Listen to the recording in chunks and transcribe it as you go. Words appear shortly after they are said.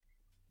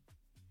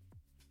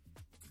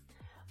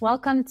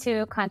Welcome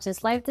to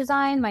Conscious Life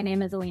Design. My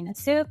name is Alina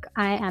Suk.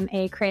 I am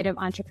a creative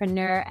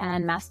entrepreneur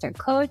and master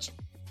coach.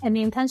 And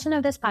the intention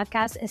of this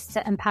podcast is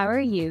to empower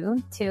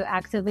you to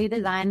actively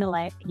design the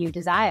life you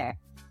desire.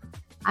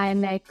 I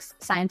mix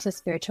science with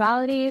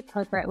spirituality,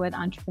 couple it with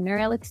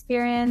entrepreneurial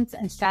experience,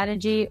 and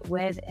strategy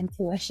with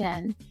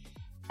intuition.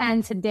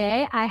 And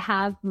today I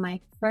have my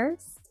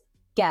first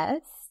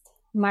guest,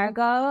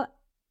 Margot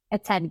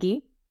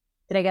Etedgi.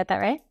 Did I get that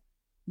right?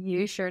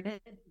 You sure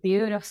did.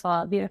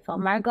 Beautiful, beautiful.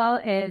 Margot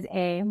is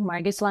a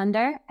mortgage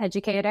lender,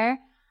 educator,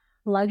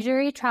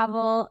 luxury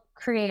travel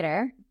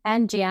creator,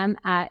 and GM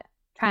at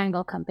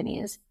Triangle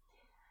Companies.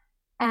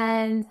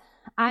 And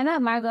I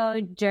met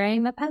Margot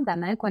during the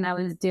pandemic when I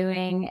was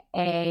doing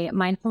a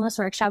mindfulness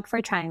workshop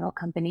for Triangle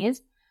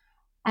Companies.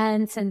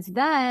 And since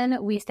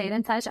then, we stayed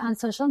in touch on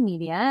social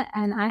media,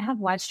 and I have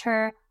watched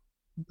her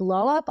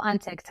blow up on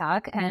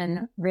TikTok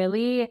and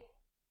really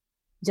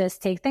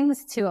just take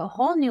things to a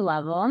whole new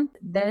level.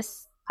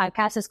 This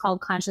podcast is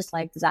called Conscious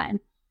Life Design.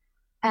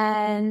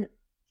 And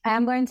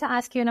I'm going to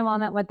ask you in a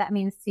moment what that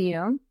means to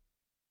you.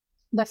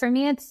 But for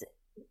me, it's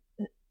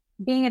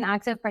being an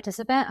active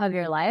participant of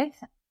your life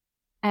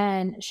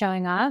and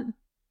showing up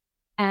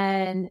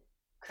and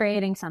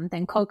creating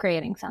something,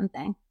 co-creating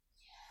something.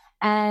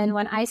 And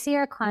when I see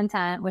your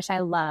content, which I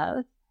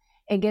love,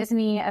 it gives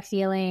me a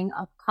feeling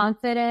of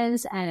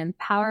confidence and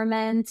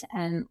empowerment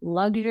and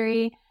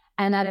luxury,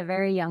 and at a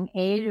very young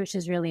age, which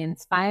is really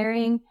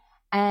inspiring.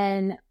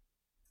 And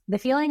the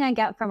feeling I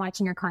get from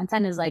watching your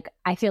content is like,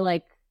 I feel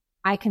like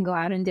I can go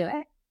out and do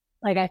it.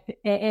 Like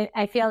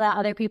I feel that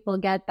other people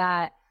get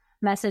that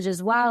message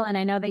as well. And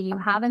I know that you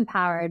have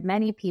empowered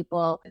many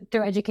people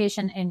through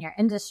education in your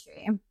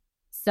industry.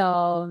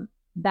 So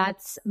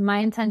that's my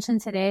intention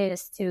today,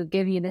 is to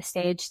give you the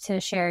stage to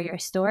share your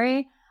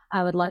story.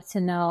 I would love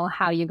to know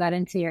how you got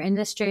into your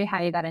industry,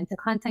 how you got into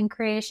content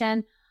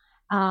creation.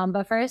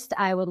 But first,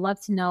 I would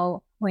love to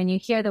know, when you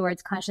hear the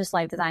words conscious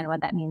life design,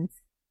 what that means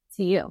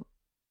to you.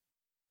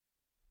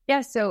 Yeah,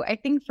 so I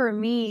think for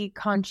me,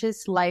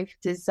 conscious life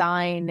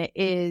design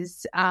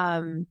is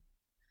a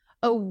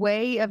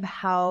way of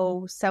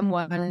how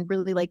someone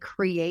really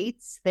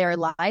creates their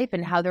life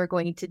and how they're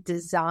going to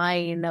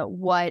design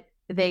what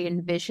they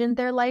envision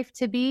their life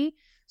to be.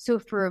 So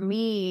for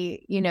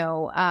me,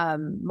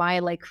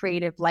 my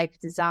creative life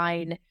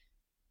design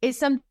is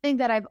something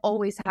that I've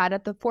always had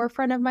at the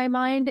forefront of my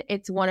mind.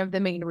 It's one of the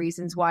main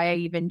reasons why I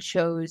even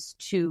chose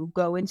to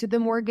go into the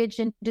mortgage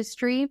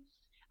industry.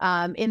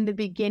 In the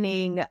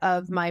beginning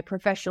of my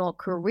professional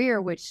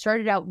career, which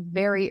started out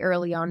very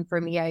early on for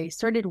me, I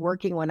started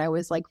working when I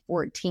was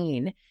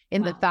 14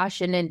 in the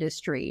fashion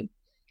industry.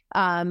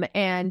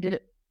 And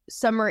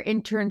summer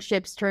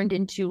internships turned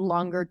into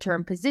longer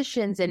term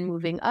positions and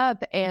moving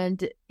up.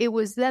 And it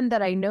was then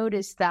that I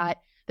noticed that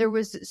there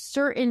was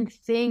certain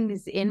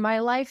things in my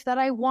life that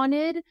I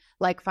wanted,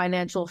 like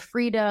financial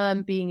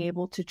freedom, being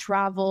able to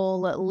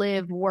travel,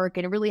 live, work,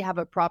 and really have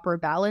a proper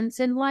balance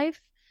in life.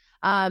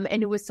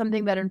 And it was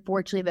something that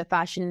unfortunately the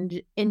fashion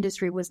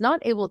industry was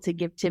not able to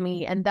give to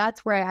me. And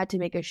that's where I had to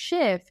make a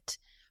shift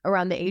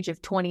around the age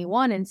of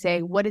 21 and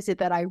say, what is it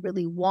that I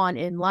really want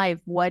in life?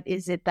 What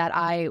is it that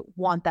I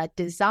want that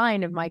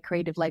design of my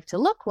creative life to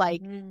look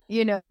like?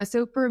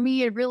 So for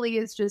me, it really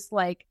is just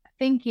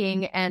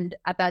thinking. And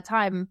at that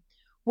time,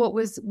 what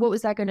was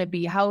that going to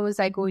be? How was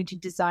I going to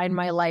design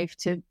my life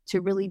to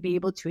really be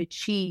able to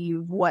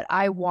achieve what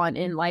I want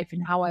in life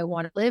and how I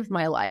want to live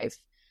my life?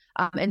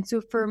 And so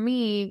for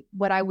me,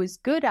 what I was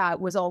good at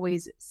was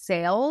always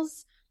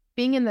sales.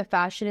 Being in the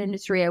fashion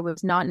industry, I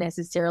was not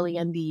necessarily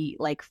in the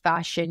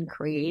fashion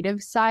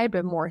creative side,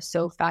 but more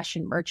so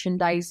fashion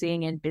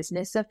merchandising and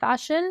business of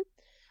fashion.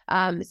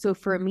 So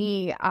for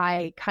me,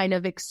 I kind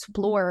of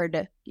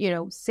explored,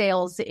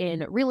 sales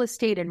in real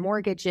estate and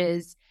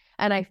mortgages.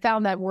 And I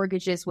found that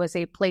mortgages was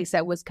a place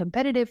that was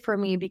competitive for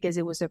me because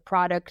it was a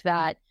product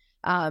that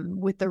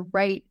with the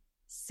right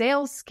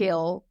sales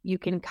skill, you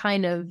can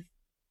kind of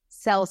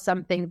sell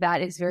something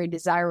that is very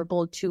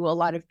desirable to a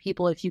lot of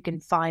people if you can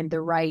find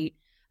the right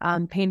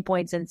pain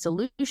points and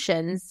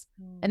solutions.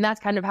 And that's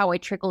kind of how I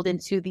trickled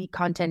into the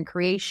content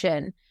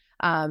creation.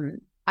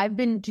 I've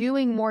been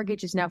doing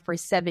mortgages now for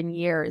 7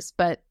 years,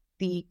 but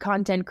the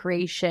content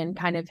creation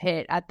kind of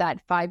hit at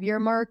that 5-year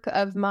mark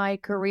of my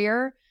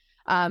career.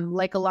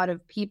 Like a lot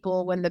of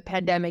people, when the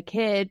pandemic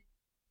hit,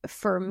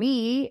 for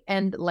me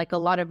and like a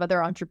lot of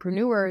other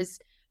entrepreneurs,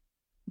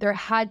 there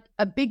had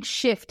a big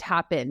shift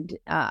happened,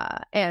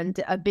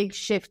 and a big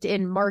shift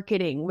in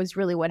marketing was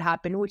really what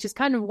happened, which is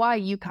kind of why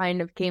you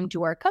kind of came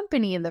to our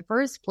company in the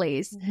first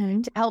place,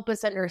 to help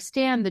us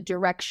understand the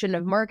direction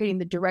of marketing,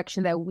 the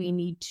direction that we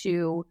need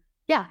to,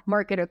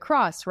 market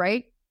across,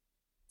 right?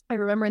 I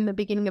remember in the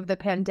beginning of the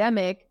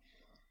pandemic,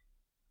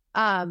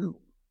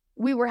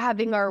 we were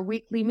having our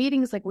weekly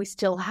meetings like we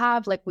still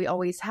have, like we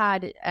always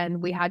had,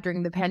 and we had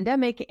during the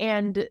pandemic.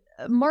 And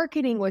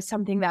marketing was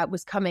something that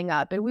was coming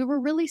up. And we were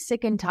really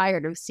sick and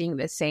tired of seeing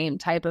the same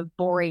type of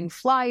boring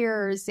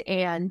flyers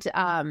and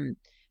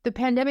the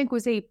pandemic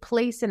was a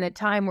place and a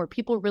time where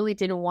people really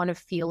didn't want to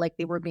feel like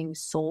they were being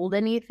sold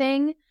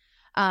anything.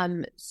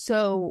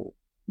 So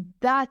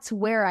that's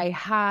where I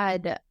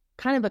had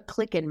kind of a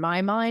click in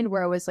my mind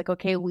where I was like,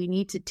 okay, we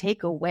need to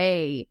take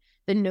away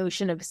the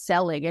notion of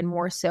selling and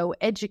more so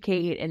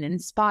educate and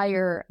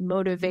inspire,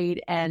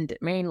 motivate, and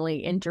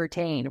mainly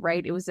entertain,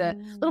 right? It was a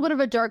little bit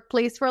of a dark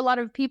place for a lot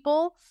of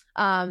people.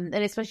 And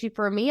especially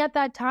for me at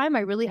that time,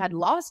 I really had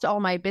lost all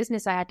my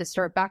business. I had to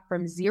start back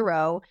from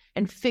zero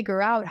and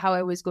figure out how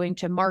I was going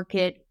to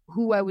market,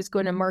 who I was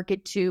going to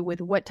market to,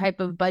 with what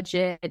type of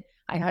budget.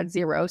 I had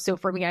zero. So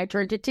for me, I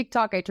turned to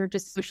TikTok, I turned to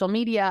social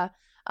media.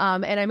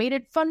 And I made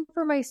it fun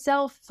for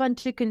myself, fun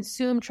to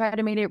consume, try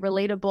to make it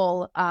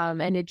relatable.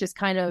 And it just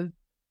kind of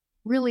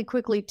really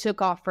quickly took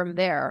off from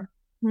there.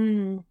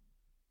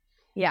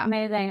 Yeah.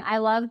 Amazing. I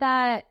love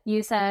that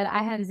you said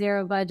I have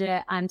zero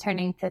budget, I'm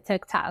turning to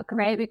TikTok,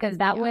 right? Because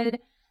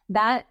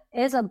that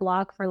is a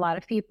block for a lot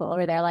of people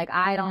where they're like,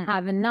 I don't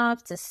have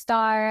enough to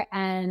start.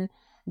 And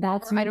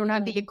I don't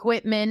have the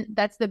equipment.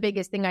 That's the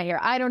biggest thing I hear.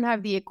 I don't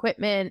have the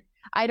equipment.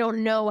 I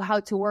don't know how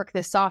to work the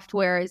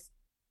softwares.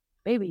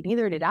 Baby,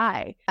 neither did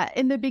I.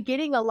 In the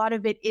beginning, a lot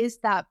of it is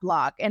that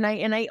block. And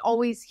I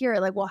always hear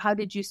like, well, how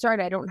did you start?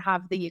 I don't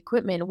have the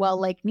equipment. Well,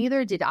 like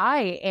neither did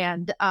I.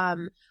 And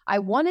I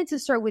wanted to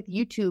start with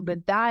YouTube,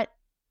 but that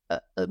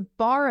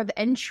bar of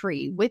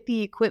entry with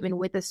the equipment,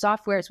 with the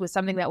softwares was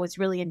something that was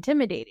really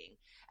intimidating.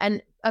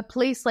 And a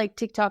place like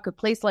TikTok, a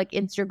place like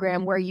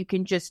Instagram, where you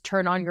can just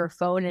turn on your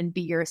phone and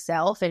be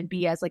yourself and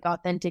be as like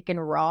authentic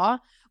and raw,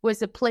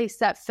 was a place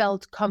that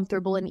felt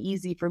comfortable and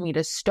easy for me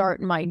to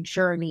start my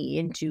journey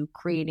into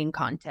creating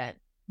content.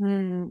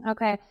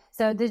 Okay.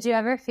 So did you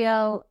ever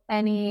feel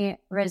any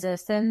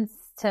resistance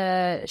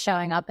to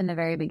showing up in the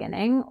very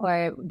beginning,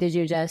 or did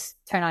you just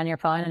turn on your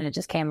phone and it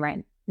just came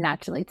right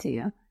naturally to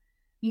you?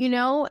 You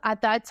know,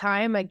 at that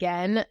time,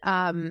 again,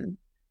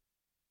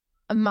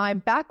 my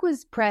back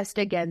was pressed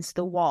against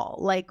the wall.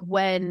 Like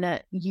when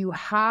you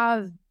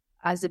have,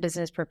 as a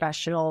business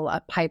professional,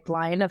 a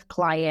pipeline of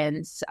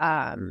clients,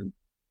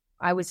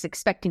 I was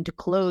expecting to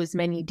close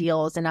many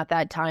deals. And at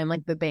that time,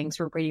 like the banks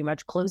were pretty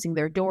much closing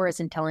their doors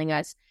and telling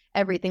us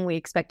everything we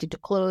expected to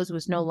close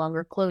was no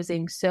longer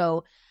closing.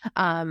 So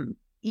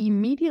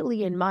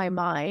immediately in my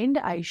mind,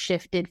 I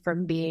shifted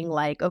from being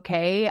like,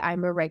 okay,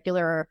 I'm a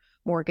regular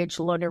mortgage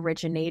loan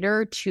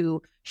originator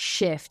to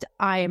shift,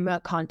 I'm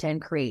a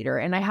content creator.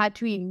 And I had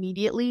to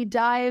immediately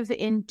dive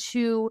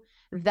into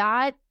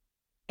that,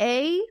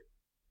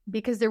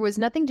 because there was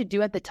nothing to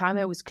do at the time.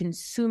 I was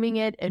consuming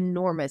it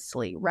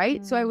enormously,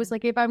 right? So I was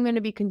like, if I'm going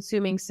to be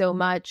consuming so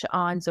much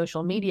on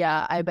social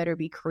media, I better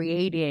be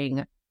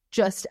creating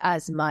just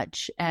as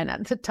much. And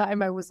at the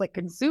time I was like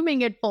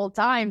consuming it full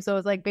time. So I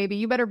was like, baby,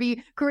 you better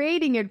be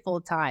creating it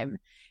full time.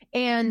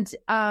 And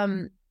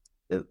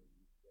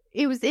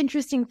it was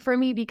interesting for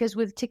me because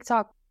with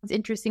TikTok, it's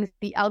interesting.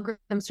 The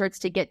algorithm starts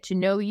to get to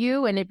know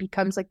you and it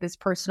becomes like this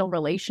personal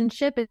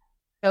relationship. And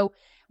so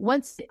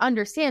once it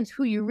understands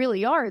who you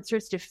really are, it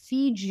starts to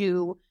feed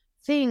you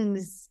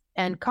things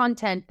and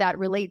content that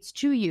relates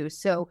to you.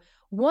 So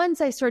once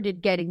I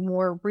started getting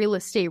more real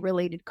estate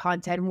related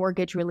content,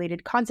 mortgage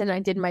related content, I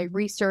did my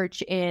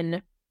research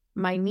in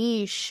my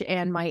niche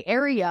and my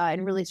area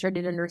and really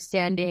started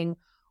understanding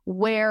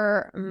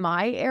where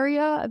my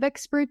area of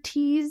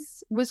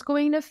expertise was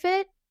going to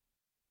fit.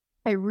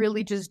 I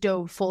really just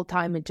dove full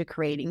time into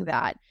creating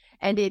that.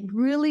 And it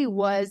really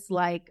was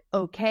like,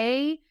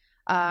 okay,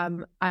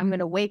 I'm going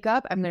to wake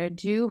up, I'm going to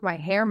do my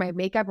hair, my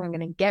makeup, I'm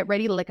going to get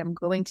ready like I'm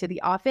going to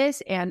the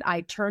office. And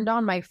I turned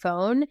on my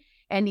phone,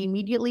 and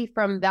immediately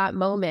from that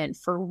moment,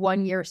 for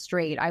 1 year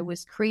straight, I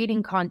was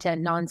creating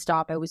content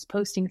nonstop. I was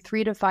posting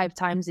 3 to 5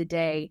 times a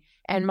day.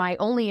 And my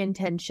only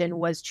intention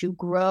was to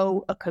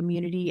grow a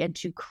community and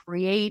to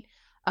create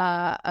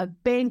a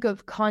bank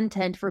of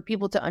content for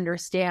people to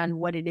understand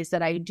what it is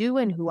that I do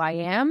and who I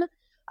am.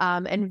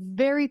 And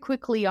very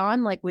quickly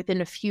on, like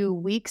within a few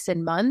weeks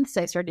and months,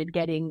 I started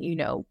getting,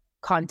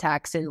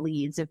 contacts and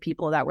leads of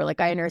people that were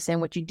like, I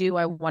understand what you do.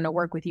 I want to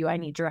work with you. I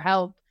need your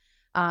help.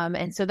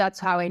 And so that's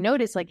how I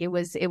noticed, like, it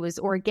was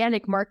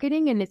organic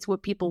marketing, and it's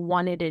what people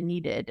wanted and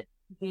needed.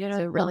 Beautiful.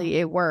 So really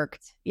it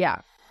worked.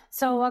 Yeah.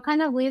 So what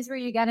kind of leads were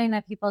you getting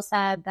that people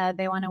said that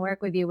they want to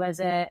work with you? Was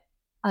it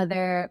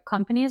other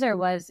companies or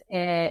was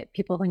it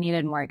people who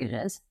needed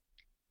mortgages?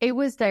 It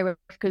was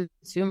direct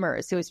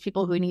consumers. So it was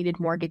people who needed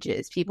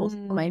mortgages, people saw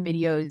my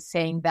videos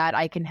saying that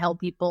I can help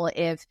people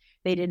if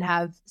they didn't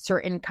have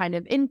certain kind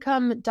of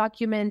income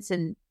documents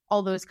and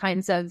all those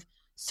kinds of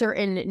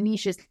certain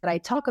niches that I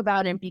talk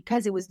about. And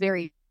because it was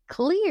very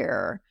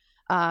clear,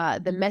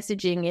 the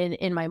messaging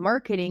in my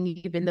marketing,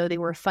 even though they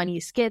were funny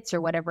skits or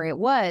whatever it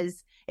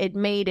was, it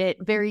made it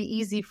very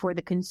easy for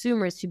the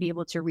consumers to be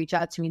able to reach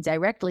out to me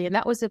directly. And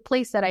that was a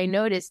place that I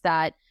noticed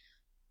that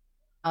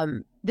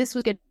this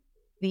was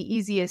the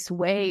easiest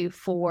way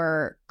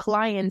for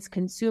clients,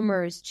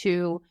 consumers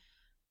to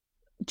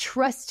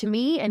trust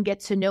me and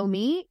get to know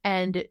me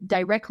and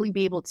directly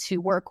be able to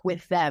work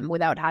with them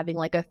without having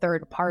like a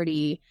third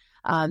party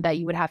that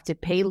you would have to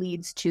pay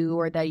leads to,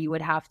 or that you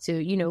would have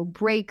to,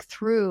 break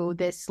through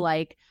this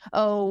like,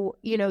 oh,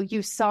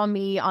 you saw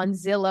me on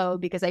Zillow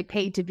because I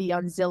paid to be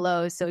on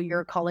Zillow, so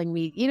you're calling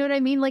me. You know what I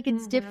mean? Like,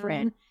 it's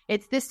different.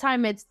 It's this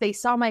time they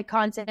saw my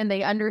content and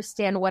they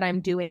understand what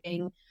I'm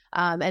doing.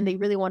 And they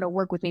really want to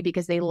work with me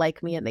because they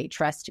like me and they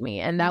trust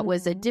me. And that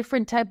was a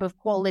different type of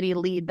quality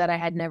lead that I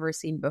had never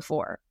seen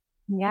before.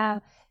 Yeah.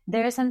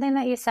 There's something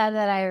that you said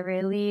that I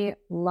really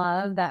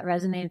love that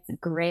resonates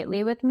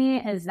greatly with me,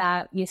 is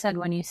that you said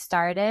when you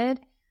started,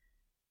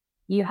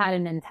 you had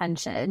an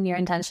intention. Your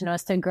intention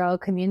was to grow a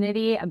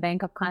community, a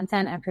bank of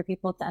content, and for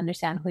people to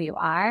understand who you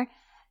are.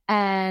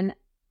 And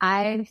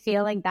I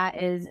feel like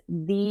that is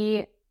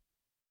the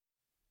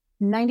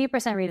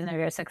 90% reason of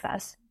your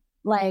success.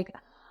 Like,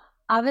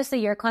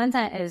 obviously, your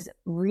content is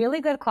really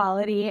good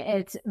quality.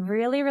 It's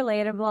really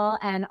relatable,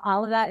 and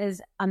all of that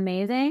is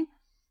amazing.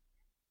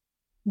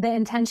 The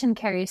intention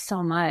carries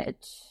so much.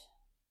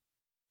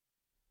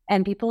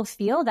 And people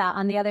feel that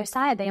on the other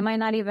side. They might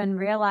not even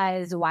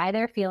realize why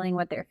they're feeling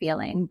what they're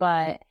feeling.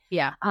 But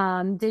yeah.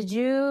 Did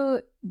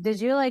you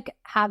like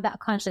have that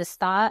conscious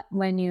thought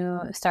when you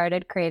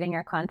started creating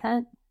your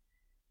content?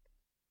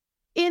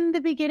 In the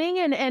beginning,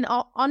 and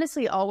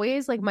honestly,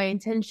 always, like, my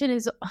intention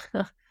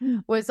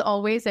was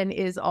always and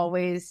is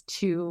always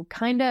to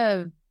kind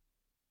of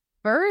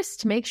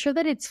first make sure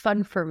that it's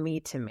fun for me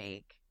to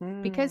make.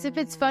 Because if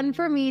it's fun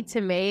for me to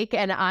make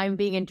and I'm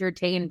being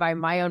entertained by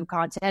my own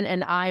content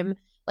and I'm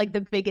like the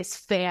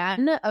biggest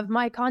fan of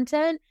my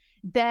content,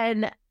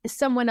 then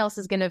someone else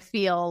is going to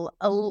feel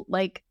a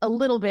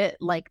little bit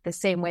like the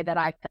same way that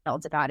I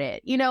felt about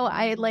it.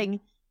 I like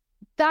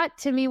that.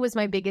 To me was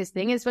my biggest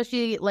thing,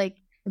 especially like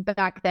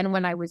back then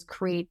when I was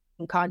creating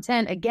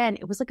content. Again,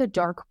 it was like a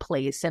dark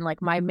place. And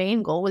like my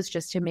main goal was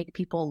just to make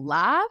people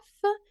laugh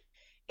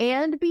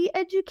and be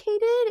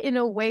educated in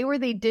a way where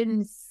they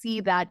didn't see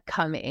that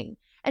coming.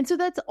 And so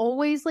that's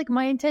always like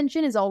my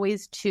intention is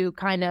always to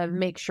kind of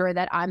make sure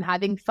that I'm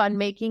having fun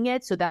making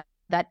it, so that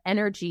that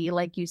energy,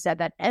 like you said,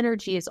 that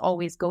energy is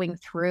always going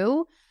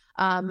through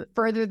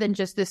further than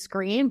just the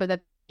screen, but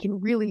that I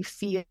can really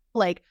feel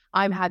like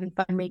I'm having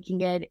fun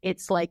making it.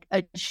 It's like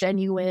a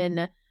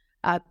genuine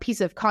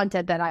piece of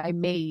content that I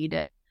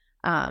made.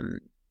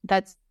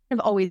 That's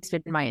always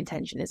been my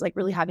intention, is like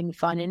really having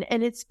fun.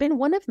 And it's been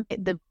one of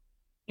the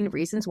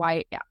reasons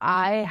why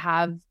I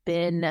have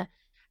been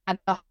at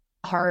a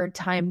hard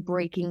time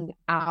breaking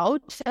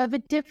out of a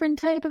different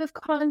type of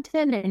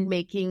content and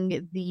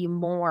making the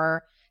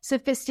more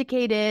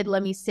sophisticated,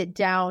 let me sit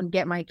down,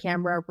 get my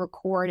camera,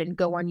 record, and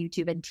go on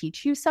YouTube and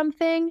teach you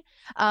something.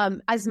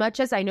 As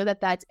much as I know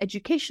that that's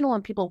educational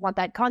and people want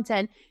that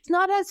content, it's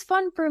not as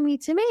fun for me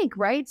to make,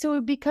 right? So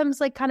it becomes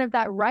like kind of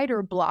that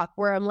writer block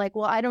where I'm like,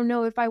 well, I don't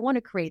know if I want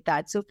to create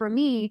that. So for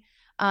me,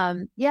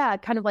 kind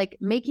of like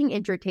making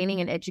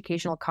entertaining and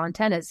educational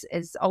content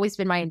has always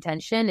been my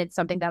intention. It's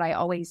something that I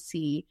always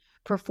see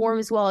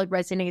performs well. It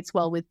resonates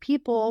well with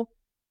people.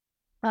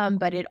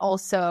 But it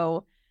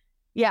also,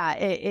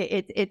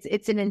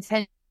 it's an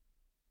intent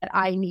that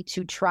I need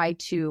to try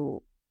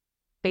to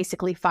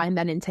basically find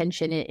that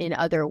intention in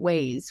other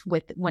ways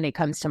when it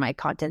comes to my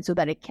content, so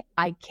that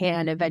I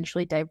can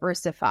eventually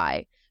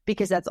diversify,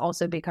 because that's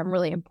also become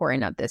really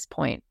important at this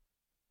point.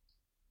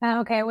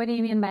 Okay, what do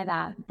you mean by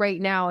that? Right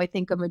now, I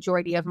think a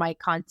majority of my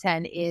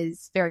content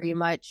is very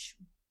much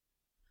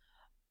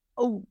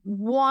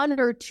one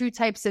or two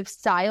types of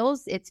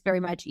styles. It's very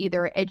much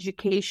either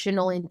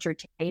educational,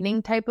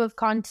 entertaining type of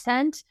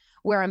content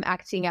where I'm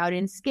acting out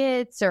in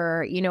skits,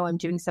 or, I'm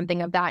doing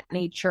something of that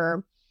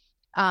nature,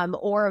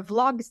 or a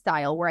vlog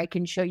style where I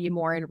can show you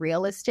more in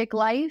realistic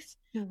life.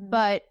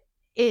 But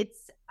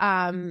it's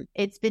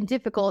been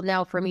difficult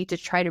now for me to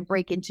try to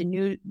break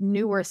into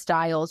newer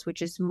styles,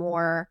 which is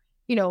more,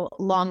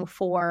 long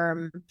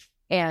form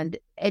and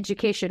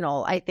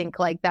educational. I think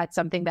like that's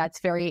something that's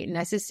very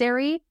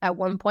necessary at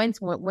one point.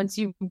 Once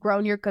you've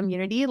grown your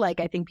community, like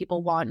I think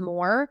people want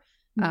more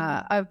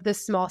of the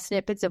small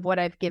snippets of what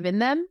I've given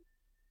them.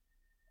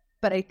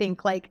 But I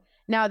think like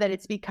now that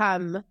it's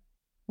become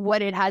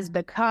what it has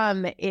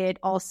become, it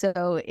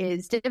also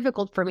is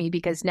difficult for me,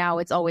 because now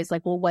it's always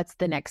like, well, what's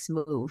the next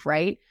move,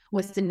 right?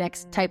 What's the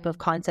next type of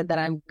content that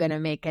I'm going to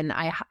make? And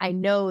I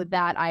know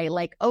that I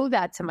like owe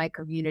that to my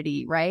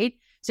community, right?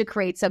 To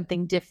create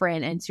something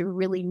different and to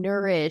really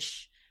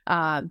nourish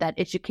that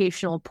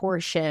educational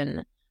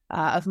portion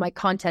of my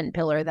content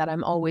pillar that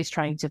I'm always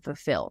trying to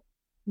fulfill.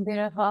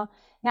 Beautiful.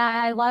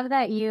 Yeah, I love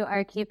that you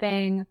are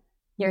keeping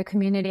your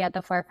community at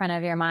the forefront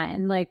of your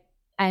mind. Like,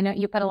 I know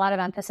you put a lot of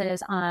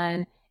emphasis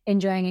on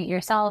enjoying it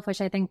yourself,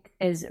 which I think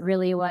is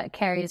really what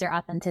carries your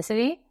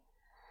authenticity.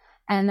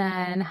 And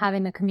then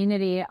having the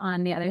community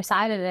on the other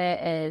side of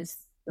it is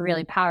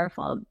really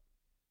powerful.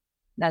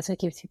 That's what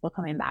keeps people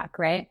coming back,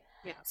 right?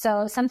 Yeah.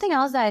 So something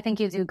else that I think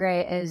you do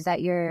great is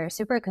that you're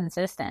super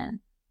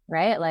consistent,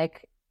 right?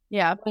 Like,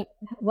 yeah.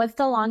 What's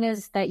the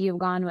longest that you've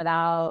gone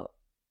without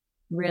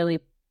really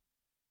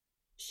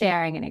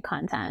sharing any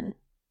content?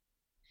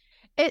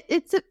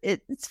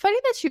 It's funny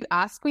that you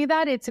ask me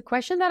that. It's a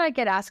question that I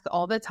get asked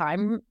all the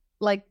time.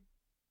 Like,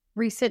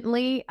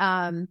 recently.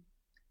 And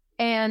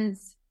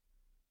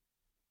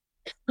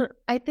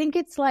I think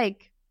it's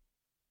like,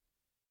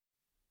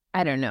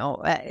 I don't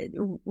know.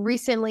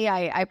 Recently,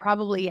 I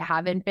probably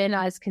haven't been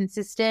as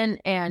consistent,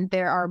 and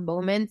there are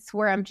moments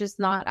where I'm just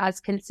not as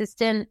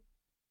consistent,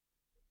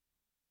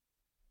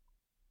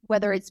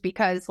 whether it's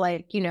because,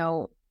 like,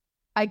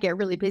 I get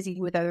really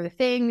busy with other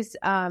things.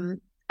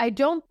 I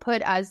don't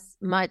put as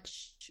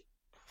much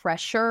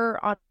pressure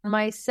on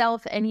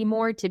myself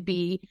anymore to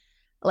be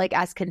like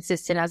as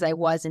consistent as I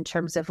was in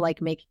terms of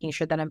like making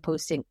sure that I'm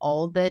posting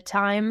all the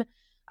time.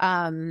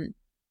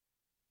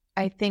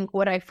 I think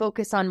what I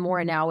focus on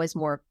more now is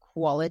more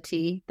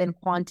quality than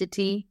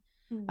quantity.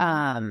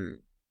 Mm-hmm.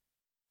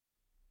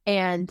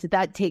 And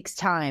that takes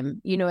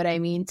time, you know what I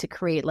mean, to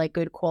create like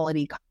good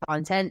quality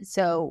content.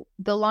 So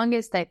the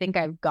longest I think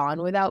I've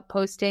gone without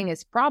posting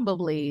is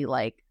probably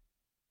like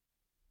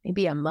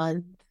maybe a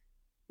month,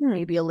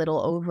 maybe a little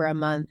over a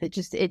month.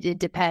 It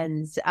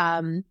depends.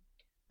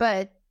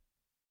 But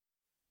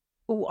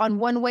on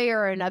one way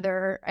or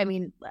another, I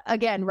mean,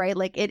 again, right,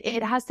 like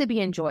it has to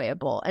be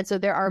enjoyable. And so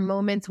there are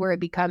moments where it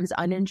becomes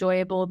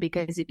unenjoyable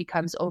because it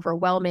becomes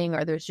overwhelming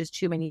or there's just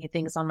too many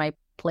things on my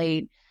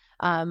plate.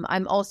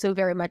 I'm also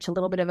very much a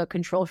little bit of a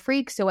control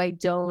freak. So I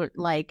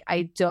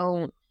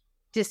don't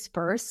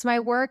disperse my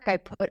work. I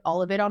put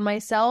all of it on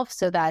myself.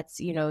 So that's,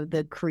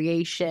 the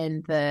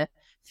creation, the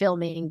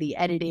filming, the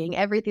editing,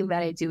 everything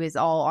that I do is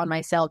all on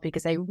myself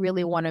because I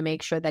really want to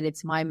make sure that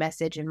it's my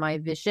message and my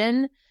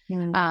vision.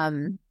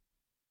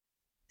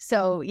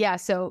 So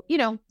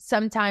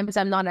sometimes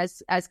I'm not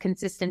as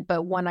consistent,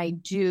 but when I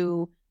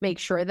do make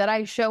sure that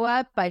I show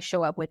up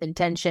with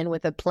intention,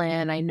 with a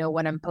plan. I know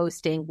what I'm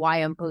posting, why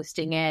I'm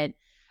posting it.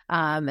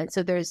 And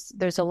so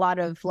there's a lot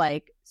of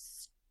like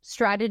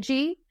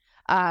strategy.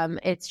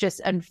 It's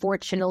just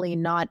unfortunately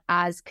not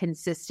as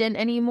consistent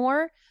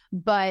anymore.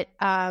 But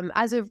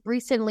as of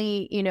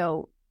recently,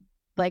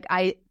 like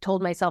I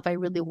told myself I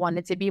really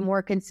wanted to be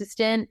more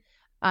consistent.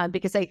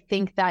 Because I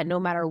think that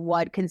no matter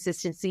what,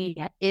 consistency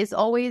is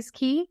always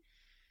key.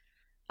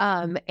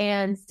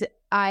 And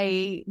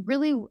I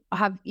really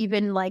have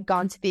even like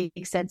gone to the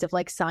extent of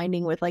like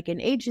signing with like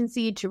an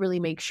agency to really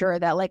make sure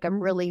that like I'm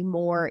really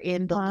more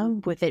in the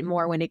loop with it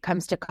more when it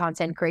comes to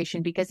content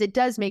creation, because it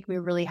does make me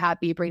really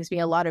happy. It brings me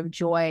a lot of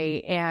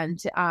joy, and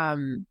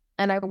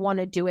I want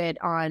to do it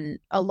on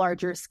a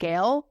larger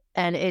scale.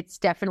 And it's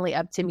definitely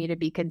up to me to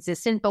be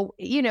consistent. But,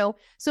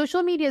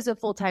 social media is a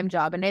full-time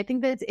job. And I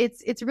think that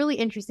it's really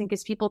interesting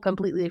because people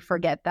completely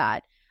forget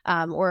that.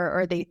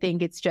 Or they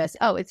think it's just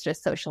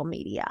social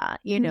media.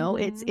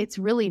 It's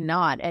really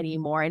not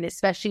anymore. And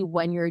especially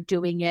when you're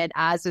doing it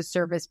as a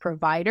service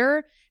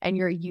provider and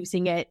you're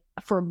using it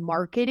for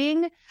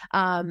marketing,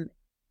 to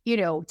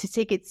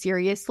take it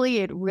seriously,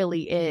 it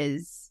really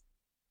is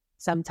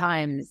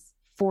sometimes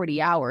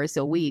 40 hours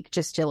a week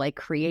just to like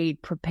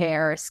create,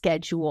 prepare,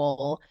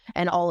 schedule,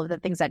 and all of the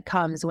things that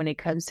comes when it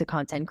comes to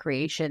content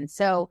creation.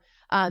 So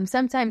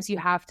sometimes you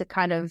have to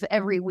kind of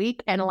every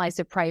week analyze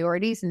the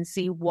priorities and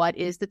see what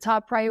is the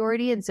top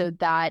priority. And so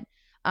that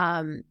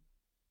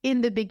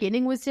in the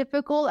beginning was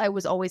difficult. I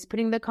was always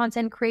putting the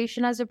content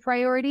creation as a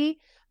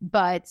priority,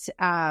 but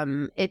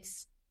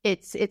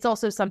it's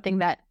also something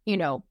that,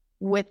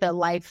 with a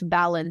life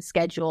balance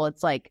schedule,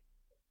 it's like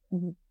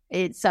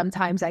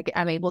sometimes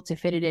I'm able to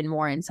fit it in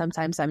more and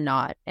sometimes I'm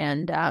not.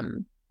 And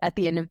at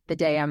the end of the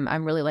day,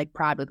 I'm really like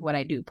proud with what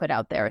I do put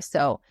out there.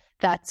 So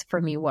that's for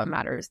me what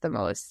matters the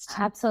most.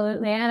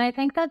 Absolutely. And I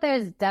think that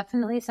there's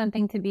definitely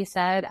something to be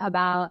said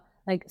about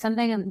like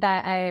something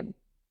that I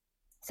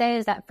say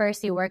is that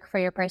first you work for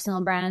your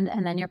personal brand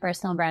and then your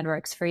personal brand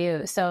works for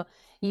you. So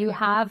you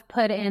have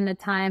put in the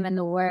time and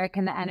the work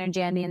and the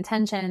energy and the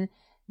intention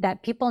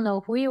that people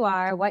know who you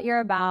are, what you're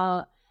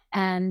about,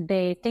 and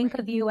they think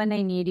of you when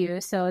they need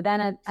you. So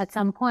then at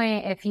some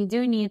point, if you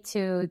do need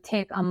to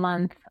take a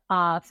month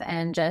off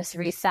and just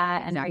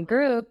reset and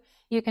regroup,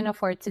 you can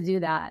afford to do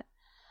that.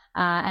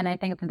 And I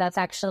think that's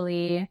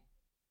actually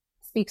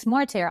speaks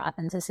more to your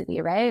authenticity,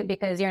 right?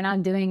 Because you're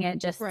not doing it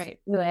just to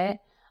do it.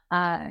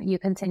 You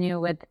continue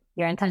with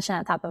your intention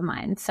at top of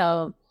mind.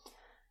 So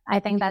I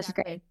think that's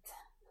great.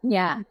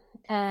 Yeah.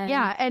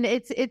 And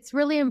it's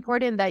really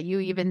important that you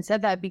even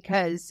said that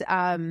because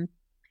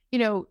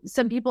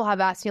some people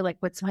have asked me like,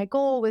 what's my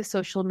goal with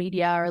social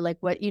media, or like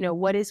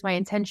what is my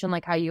intention,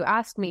 like how you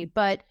asked me.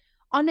 But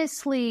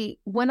honestly,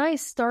 when I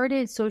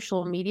started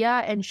social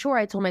media, and sure,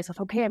 I told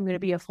myself, okay, I'm going to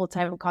be a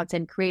full-time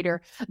content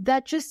creator.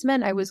 That just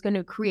meant I was going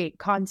to create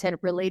content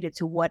related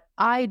to what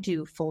I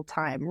do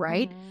full-time,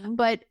 right? Mm-hmm.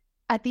 But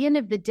at the end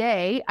of the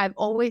day, I've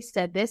always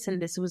said this,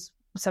 and this was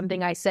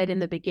something I said in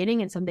the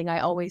beginning and something I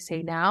always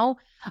say now.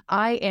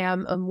 I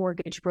am a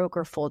mortgage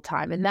broker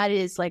full-time, and that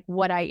is like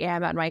what I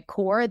am at my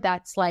core.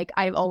 That's like,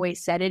 I've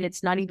always said it.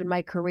 It's not even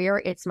my career.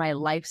 It's my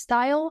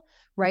lifestyle,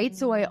 right? Mm-hmm.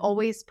 So I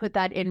always put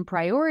that in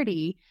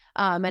priority.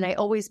 And I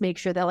always make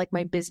sure that like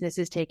my business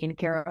is taken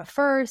care of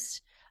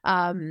first.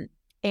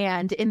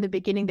 And in the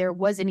beginning, there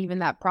wasn't even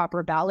that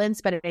proper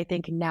balance. But I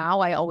think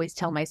now I always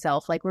tell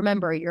myself, like,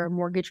 remember, you're a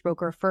mortgage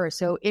broker first.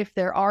 So if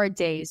there are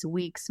days,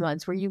 weeks,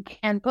 months where you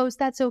can post,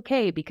 that's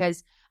okay,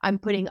 because I'm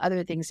putting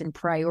other things in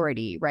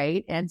priority.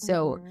 Right. And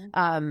so,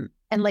 and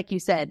like you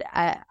said,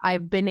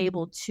 I've been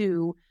able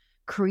to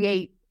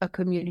create a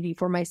community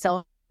for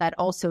myself that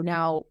also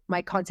now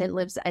my content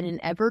lives in an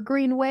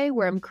evergreen way,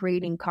 where I'm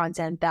creating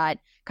content that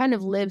kind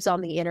of lives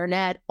on the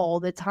internet all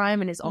the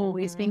time and is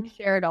always being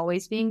shared,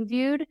 always being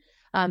viewed.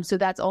 So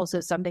that's also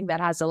something that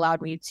has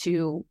allowed me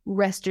to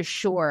rest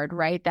assured,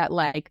 right, that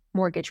like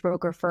mortgage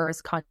broker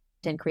first,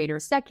 content creator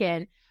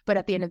second. But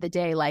at the end of the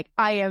day, like,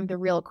 I am the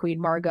real Queen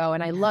Margot,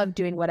 and I love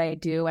doing what I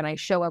do, and I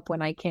show up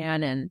when I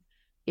can. And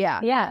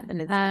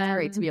and it's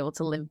great to be able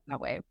to live that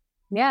way.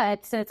 Yeah,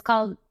 it's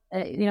called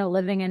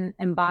living an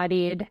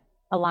embodied,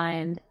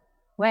 aligned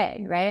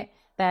way, right?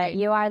 That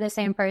you are the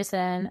same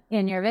person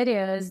in your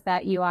videos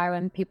that you are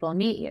when people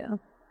meet you.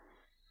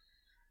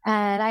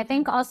 And I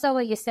think also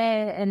what you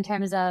say in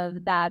terms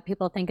of that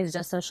people think is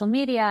just social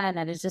media and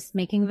that it's just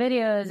making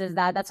videos, is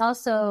that that's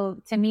also,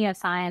 to me, a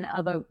sign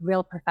of a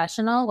real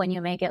professional when you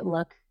make it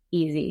look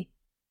easy.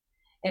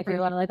 If you're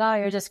like, oh,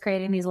 you're just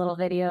creating these little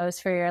videos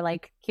for your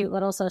like cute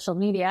little social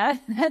media,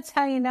 that's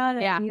how you know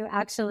that you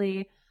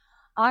actually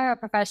are a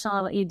professional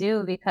at what you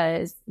do,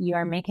 because you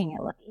are making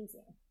it look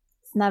easy.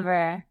 It's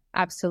never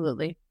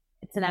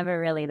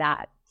really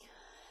that.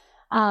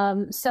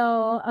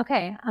 So,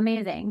 okay,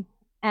 amazing.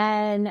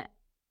 And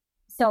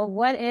so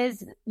what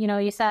is,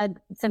 you said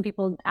some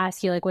people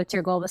ask you like, what's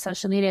your goal with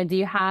social media? Do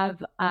you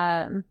have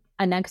a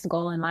next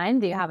goal in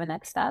mind? Do you have a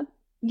next step?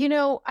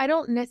 I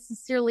don't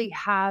necessarily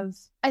have,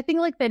 I think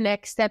like the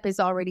next step is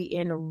already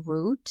en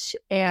route.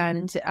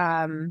 And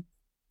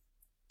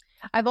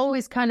I've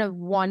always kind of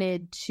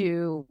wanted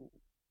to,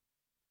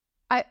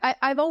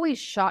 I've always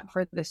shot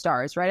for the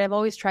stars, right? I've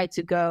always tried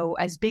to go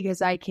as big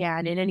as I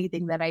can in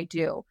anything that I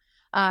do.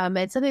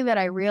 And something that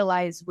I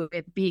realized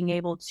with being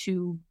able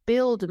to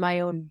build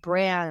my own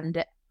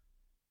brand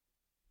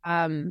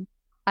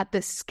at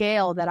the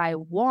scale that I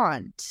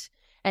want,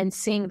 and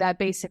seeing that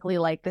basically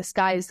like the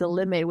sky is the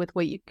limit with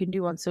what you can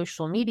do on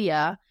social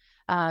media,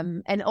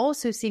 and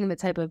also seeing the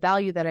type of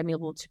value that I'm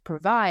able to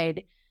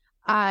provide,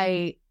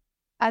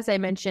 as I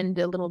mentioned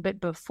a little bit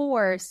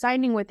before,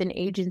 signing with an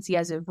agency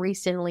as of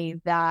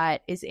recently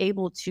that is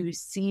able to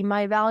see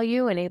my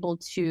value and able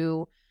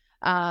to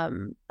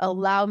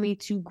allow me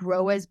to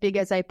grow as big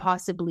as I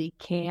possibly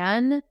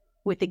can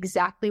with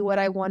exactly what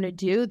I want to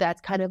do. That's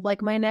kind of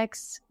like my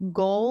next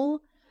goal.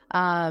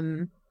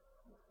 I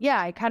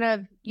kind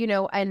of,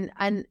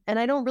 and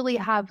I don't really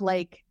have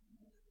like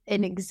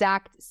an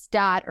exact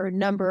stat or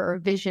number or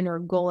vision or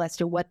goal as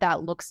to what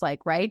that looks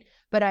like, right?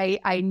 But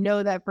I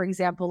know that, for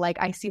example, like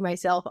I see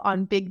myself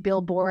on big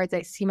billboards,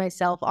 I see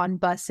myself on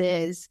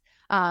buses,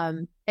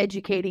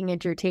 educating,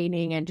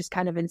 entertaining, and just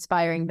kind of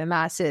inspiring the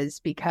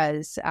masses,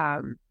 because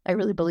I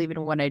really believe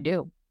in what I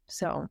do.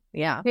 So,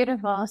 yeah.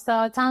 Beautiful.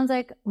 So it sounds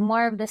like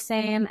more of the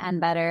same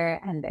and better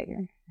and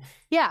bigger.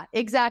 Yeah,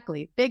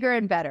 exactly. Bigger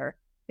and better.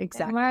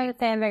 Exactly. More of the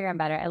same, bigger and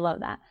better. I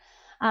love that.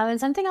 And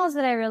something else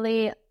that I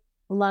really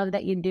love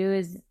that you do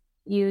is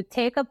you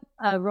take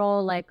a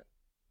role like,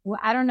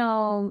 I don't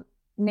know,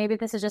 maybe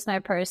this is just my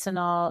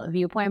personal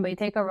viewpoint, but you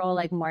take a role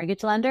like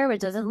mortgage lender,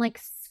 which doesn't like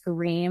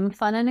scream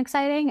fun and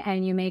exciting,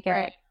 and you make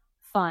it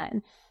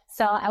fun.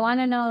 So I want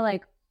to know,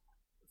 like,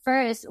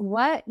 first,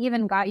 what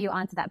even got you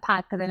onto that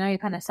path? Because I know you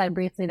kind of said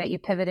briefly that you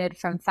pivoted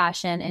from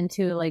fashion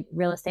into like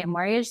real estate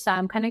mortgage. So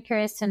I'm kind of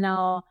curious to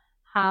know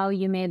how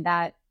you made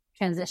that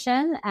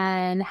transition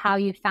and how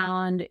you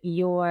found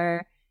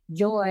your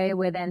joy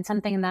within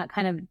something that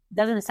kind of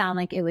doesn't sound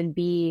like it would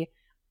be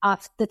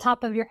off the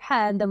top of your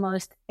head the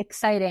most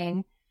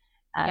exciting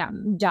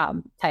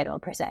job title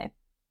per se.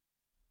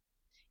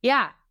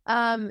 Yeah.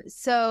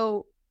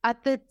 So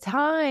at the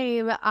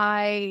time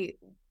I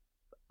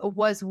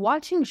was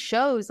watching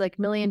shows like $1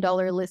 Million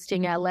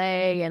Listing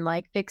LA and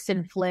like Fix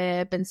and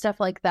Flip and stuff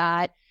like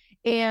that.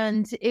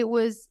 And it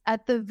was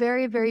at the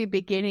very, very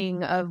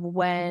beginning of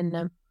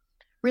when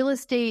real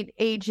estate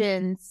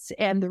agents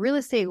and the real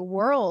estate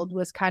world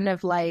was kind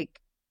of like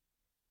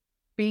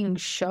being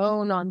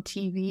shown on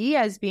TV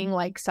as being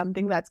like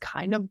something that's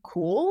kind of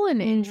cool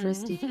and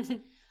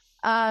interesting.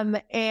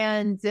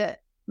 And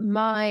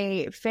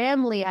my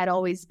family had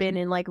always been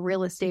in like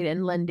real estate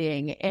and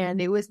lending, and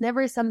it was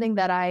never something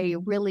that I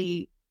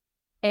really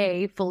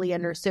fully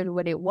understood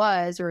what it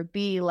was, or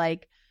B,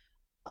 like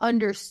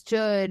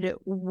understood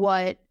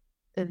what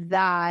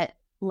that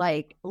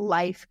like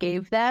life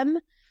gave them.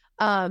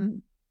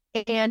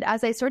 And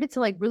as I started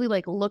to like really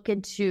like look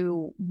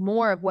into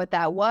more of what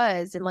that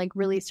was, and like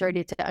really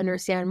started to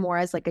understand more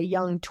as like a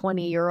young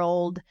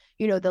 20-year-old,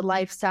 the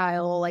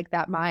lifestyle like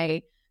that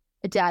my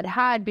dad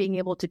had, being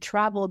able to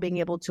travel, being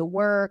able to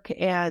work.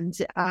 And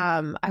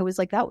I was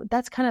like,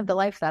 that's kind of the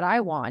life that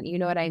I want. You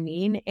know what I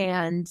mean?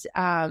 And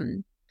I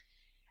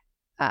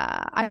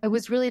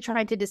was really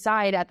trying to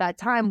decide at that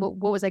time,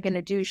 what was I going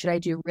to do? Should I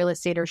do real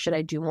estate or should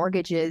I do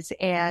mortgages?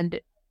 And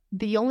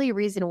the only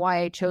reason why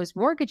I chose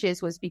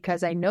mortgages was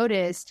because I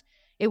noticed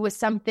it was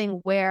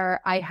something where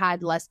I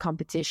had less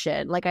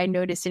competition. Like I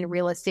noticed in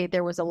real estate,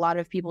 there was a lot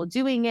of people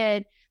doing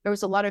it. There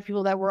was a lot of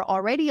people that were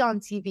already on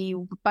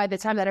TV by the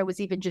time that I was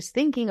even just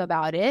thinking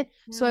about it.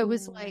 So I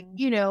was like,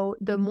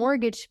 the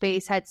mortgage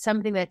space had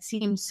something that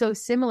seemed so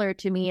similar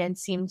to me and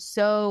seemed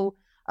so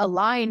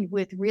aligned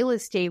with real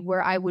estate,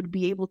 where I would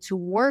be able to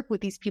work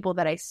with these people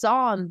that I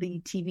saw on the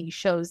TV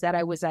shows that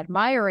I was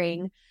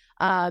admiring,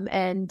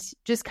 and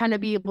just kind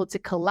of be able to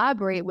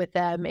collaborate with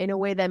them in a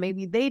way that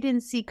maybe they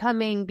didn't see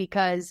coming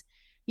because,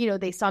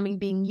 they saw me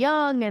being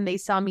young and they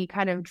saw me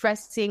kind of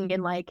dressing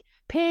in like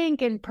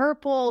pink and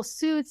purple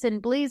suits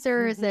and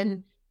blazers.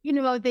 And,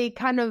 they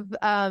kind of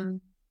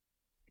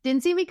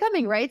didn't see me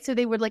coming, right? So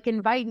they would like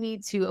invite me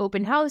to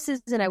open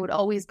houses, and I would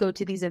always go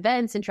to these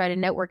events and try to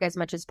network as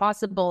much as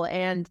possible.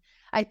 And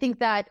I think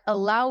that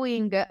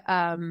allowing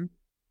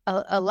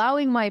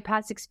my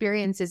past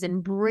experiences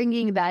and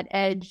bringing that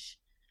edge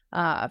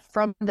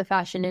from the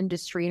fashion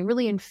industry and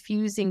really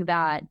infusing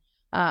that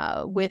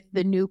with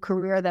the new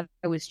career that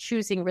I was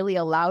choosing really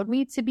allowed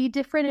me to be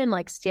different and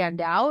like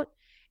stand out.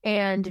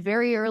 And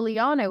very early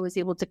on, I was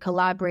able to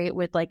collaborate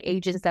with like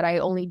agents that I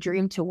only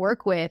dreamed to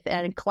work with,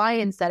 and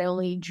clients that I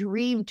only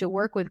dreamed to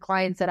work with,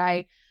 clients that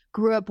I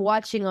grew up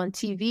watching on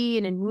TV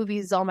and in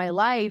movies all my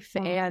life.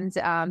 And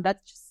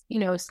that's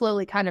just,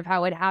 slowly kind of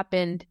how it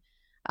happened.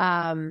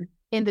 In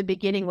the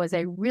beginning was I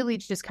really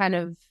just kind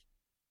of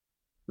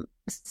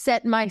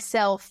set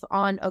myself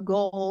on a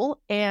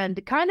goal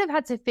and kind of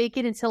had to fake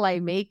it until I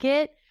make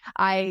it.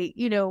 I,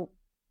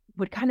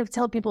 would kind of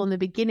tell people in the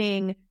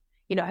beginning,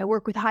 I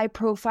work with high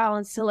profile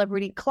and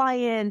celebrity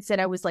clients, and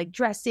I was like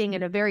dressing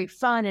in a very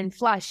fun and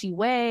flashy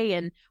way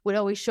and would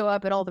always show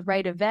up at all the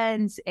right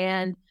events.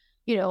 And,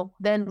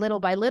 then little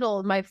by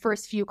little, my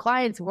first few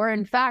clients were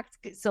in fact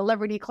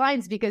celebrity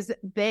clients because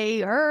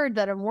they heard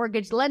that a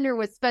mortgage lender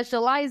was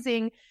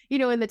specializing,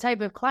 in the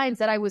type of clients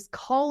that I was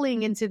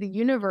calling into the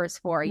universe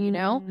for,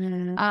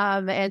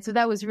 and so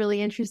that was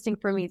really interesting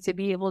for me to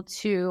be able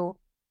to,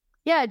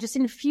 just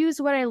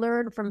infuse what I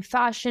learned from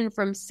fashion,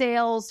 from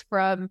sales,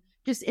 from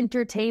just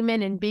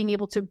entertainment, and being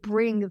able to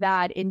bring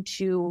that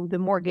into the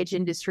mortgage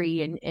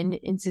industry and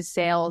into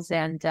sales.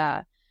 And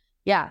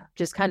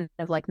just kind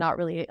of like not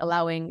really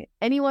allowing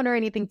anyone or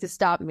anything to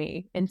stop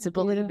me into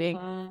believing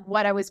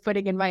what I was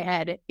putting in my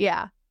head.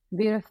 Yeah.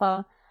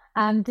 Beautiful.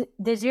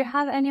 Did you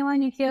have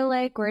anyone you feel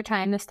like were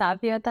trying to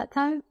stop you at that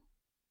time?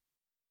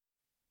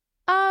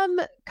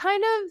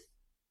 Kind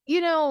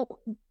of,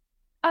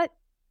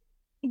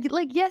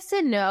 like yes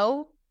and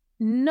no,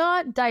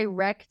 not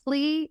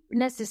directly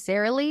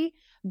necessarily,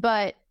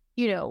 but,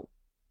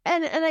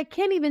 and I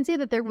can't even say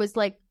that there was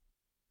like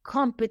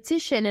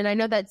competition. And I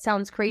know that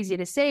sounds crazy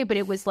to say, but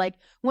it was like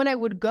when I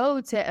would go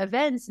to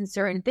events and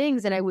certain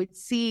things and I would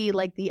see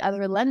like the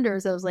other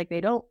lenders, I was like, they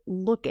don't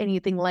look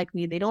anything like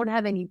me. They don't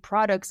have any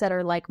products that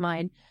are like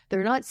mine.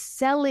 They're not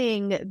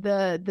selling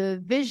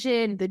the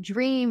vision, the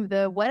dream,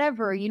 the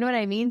whatever, you know what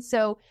I mean?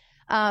 So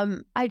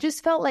I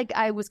just felt like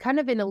I was kind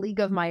of in a league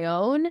of my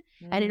own,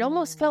 and it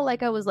almost felt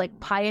like I was like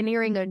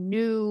pioneering a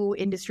new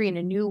industry and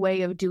a new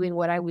way of doing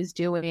what I was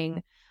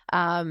doing.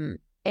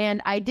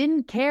 And I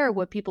didn't care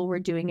what people were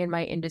doing in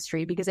my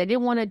industry because I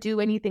didn't want to do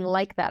anything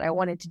like that. I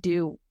wanted to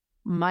do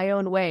my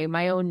own way,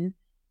 my own,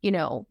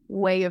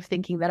 way of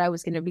thinking that I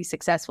was going to be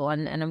successful.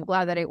 And I'm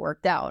glad that it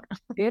worked out.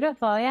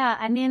 Beautiful. Yeah.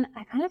 I mean,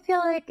 I kind of feel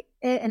like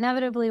it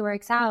inevitably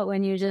works out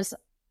when you just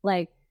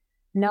like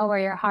know where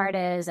your heart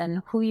is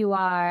and who you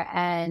are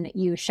and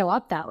you show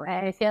up that way.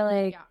 I feel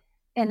like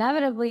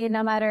inevitably,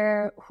 no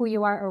matter who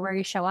you are or where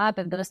you show up,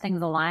 if those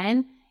things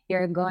align,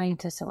 you're going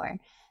to soar.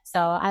 So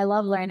I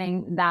love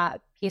learning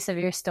that piece of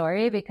your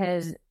story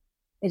because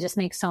it just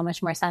makes so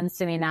much more sense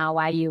to me now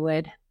why you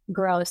would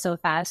grow so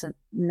fast in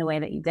the way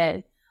that you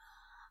did.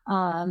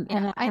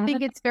 And I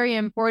think it's very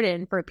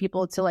important for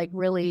people to like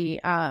really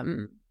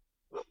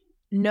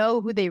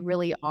know who they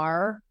really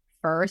are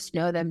first,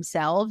 know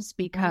themselves,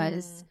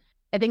 because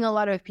I think a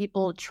lot of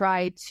people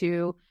try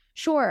to,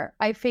 sure,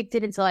 I faked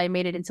it until I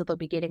made it until the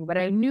beginning, but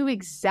I knew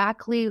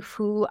exactly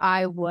who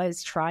I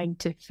was trying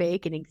to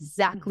fake and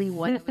exactly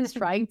what I was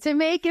trying to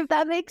make, if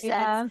that makes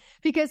sense.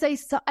 Because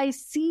I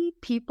see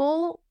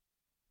people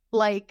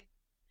like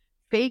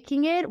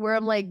faking it where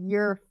I'm like,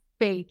 you're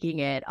faking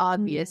it.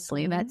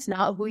 Obviously, that's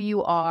not who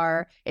you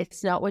are.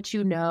 It's not what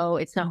you know.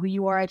 It's not who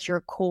you are at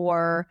your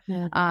core.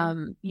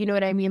 You know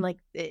what I mean? Like,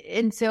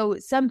 and so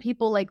some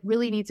people like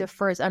really need to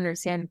first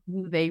understand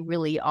who they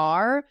really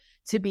are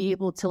to be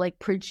able to like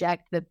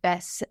project the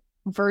best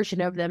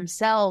version of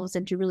themselves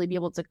and to really be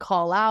able to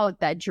call out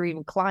that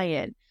dream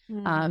client.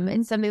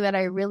 And something that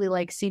I really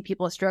like see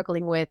people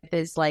struggling with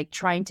is like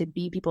trying to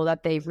be people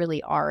that they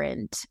really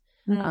aren't.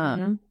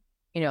 Don't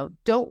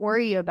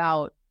worry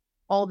about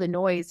all the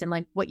noise and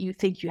like what you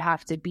think you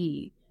have to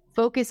be.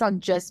 Focus on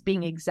just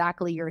being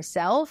exactly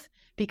yourself,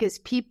 because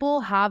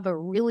people have a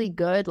really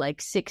good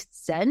like sixth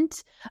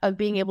sense of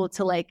being able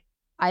to like,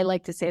 I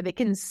like to say they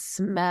can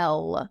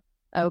smell,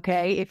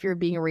 okay, if you're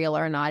being real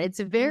or not. It's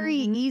very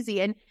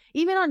easy. And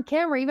even on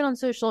camera, even on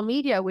social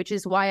media, which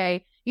is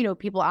why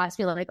people ask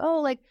me like,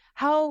 oh, like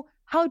how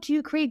do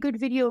you create good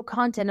video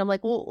content? I'm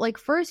like, well, like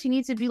first you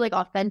need to be like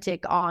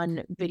authentic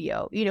on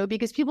video,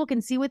 because people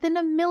can see within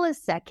a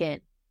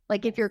millisecond,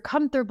 like if you're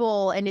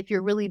comfortable and if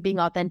you're really being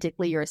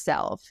authentically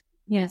yourself.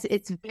 Yes,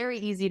 it's very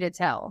easy to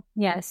tell.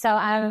 Yeah. So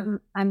I'm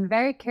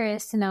very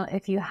curious to know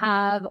if you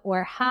have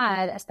or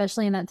had,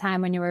 especially in that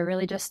time when you were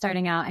really just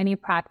starting out, any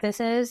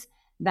practices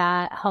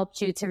that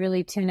helped you to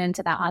really tune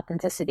into that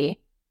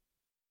authenticity.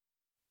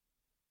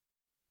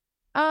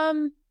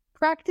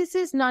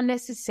 Practices, not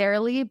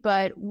necessarily,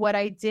 but what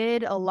I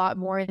did a lot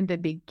more in the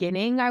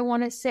beginning, I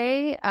want to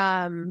say,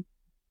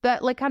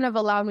 that like kind of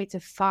allowed me to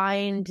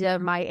find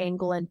my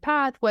angle and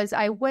path was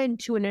I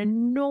went to an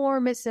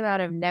enormous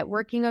amount of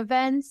networking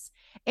events,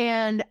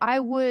 and I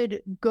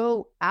would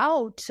go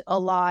out a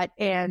lot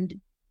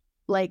and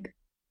like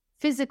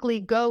physically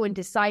go and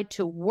decide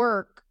to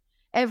work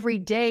every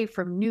day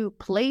from new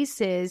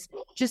places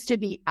just to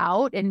be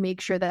out and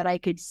make sure that I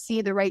could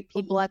see the right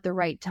people at the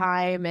right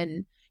time.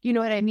 And you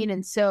know what I mean?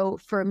 And so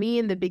for me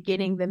in the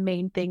beginning, the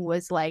main thing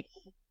was like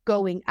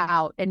going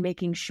out and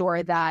making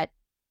sure that,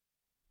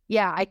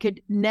 yeah, I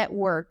could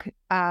network,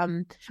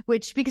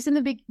 which because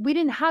we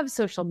didn't have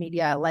social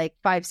media like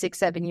 5, 6,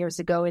 7 years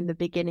ago in the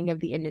beginning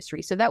of the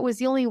industry. So that was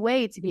the only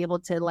way to be able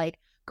to like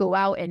go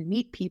out and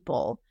meet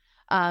people.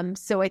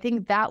 So I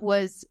think that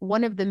was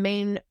one of the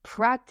main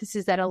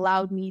practices that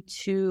allowed me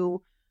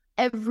to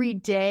every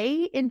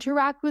day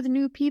interact with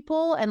new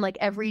people and like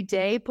every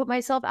day put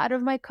myself out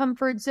of my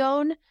comfort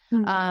zone,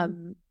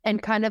 and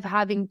kind of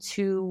having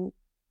to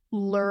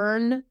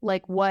learn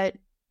like what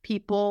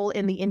people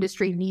in the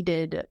industry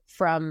needed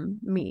from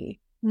me.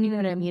 You know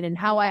what I mean? And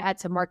how I had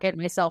to market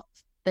myself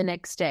the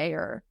next day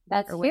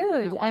That's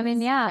huge. I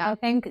mean, yeah, I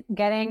think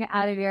getting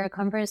out of your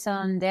comfort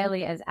zone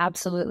daily is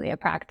absolutely a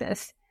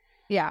practice.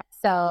 Yeah.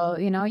 So,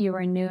 you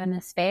were new in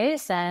the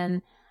space,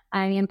 and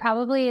I mean,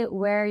 probably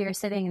where you're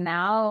sitting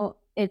now,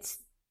 it's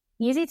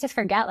easy to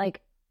forget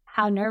like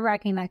how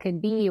nerve-wracking that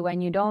could be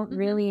when you don't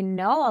really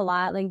know a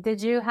lot. Like,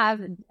 did you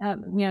have,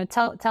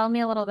 tell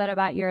me a little bit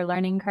about your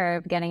learning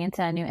curve getting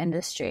into a new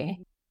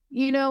industry.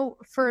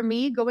 For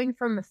me, going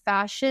from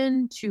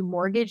fashion to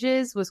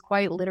mortgages was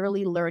quite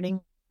literally learning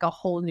a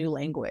whole new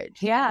language.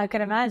 Yeah, I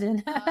could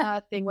imagine.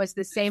 Nothing was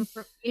the same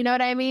for, you know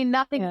what I mean?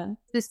 Nothing was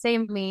the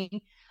same for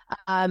me.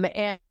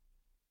 And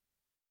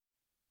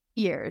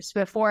years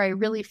before I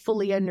really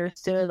fully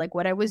understood like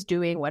what I was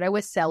doing, what I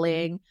was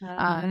selling.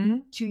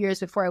 2 years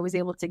before I was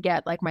able to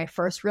get like my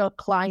first real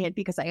client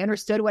because I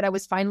understood what I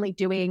was finally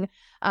doing,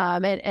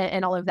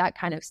 and all of that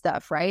kind of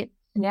stuff, right?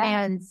 Yeah.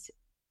 And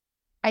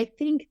I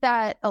think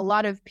that a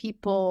lot of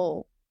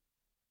people,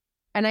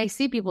 and I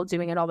see people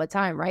doing it all the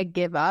time, right?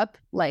 Give up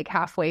like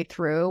halfway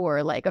through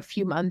or like a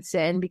few months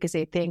in because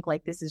they think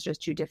like this is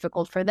just too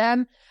difficult for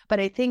them. But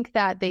I think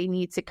that they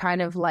need to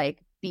kind of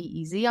like be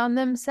easy on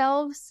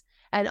themselves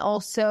and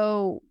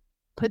also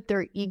put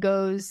their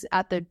egos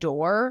at the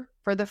door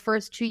for the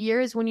first 2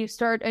 years when you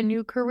start a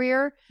new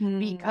career,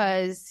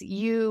 because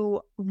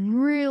you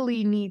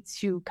really need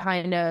to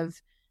kind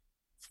of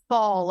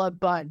fall a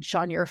bunch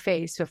on your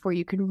face before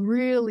you can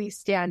really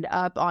stand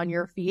up on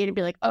your feet and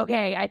be like,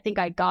 okay, I think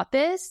I got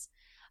this.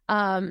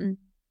 And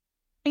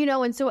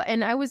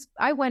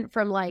I went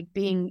from like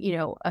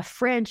being, a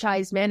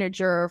franchise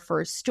manager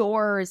for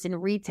stores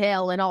and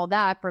retail and all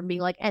that, from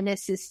being like an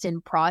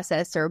assistant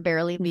processor,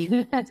 barely being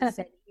able to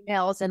send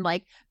emails and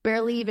like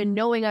barely even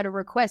knowing how to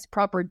request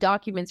proper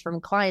documents from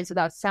clients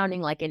without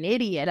sounding like an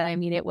idiot. I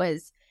mean, it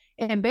was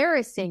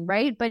embarrassing,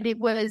 right? But it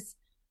was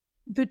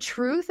the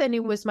truth, and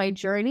it was my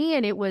journey,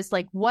 and it was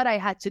like what I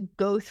had to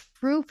go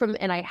through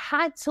and I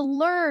had to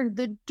learn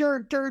the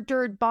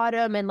dirt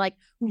bottom and like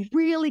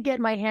really get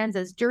my hands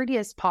as dirty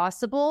as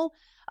possible,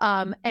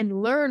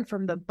 and learn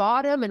from the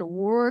bottom and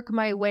work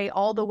my way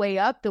all the way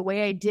up the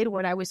way I did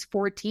when I was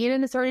 14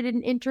 and started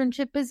in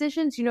internship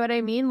positions. You know what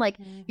I mean? Like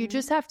you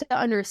just have to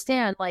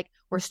understand, like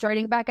we're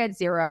starting back at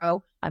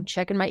zero. I'm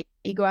checking my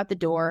ego out the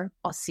door.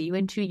 I'll see you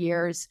in 2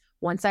 years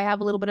once I have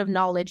a little bit of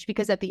knowledge,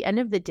 because at the end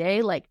of the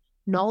day, like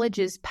knowledge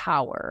is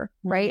power,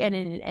 right? And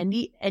in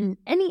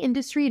any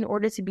industry, in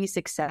order to be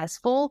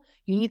successful,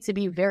 you need to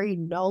be very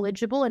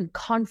knowledgeable and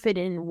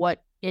confident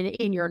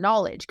in your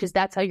knowledge, because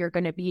that's how you're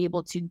going to be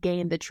able to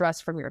gain the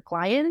trust from your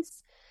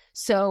clients.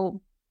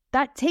 So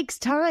that takes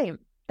time.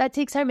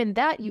 And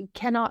that you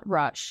cannot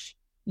rush.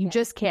 You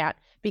just can't,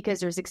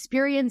 because there's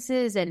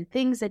experiences and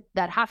things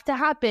that have to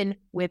happen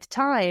with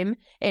time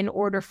in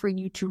order for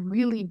you to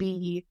really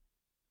be,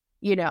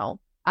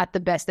 at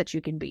the best that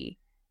you can be.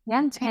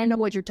 Yeah, and know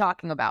what you're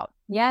talking about.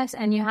 Yes,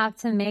 and you have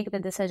to make the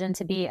decision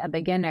to be a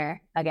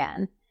beginner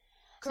again.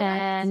 Correct.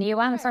 And you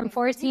went from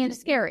 14 to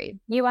scary.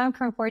 You went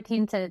from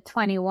 14 to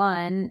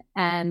 21,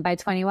 and by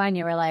 21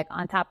 you were like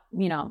on top,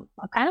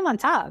 kind of on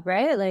top,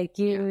 right? Like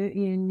you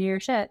knew your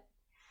shit.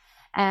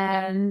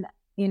 And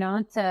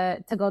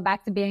to go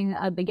back to being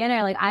a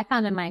beginner, like I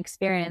found in my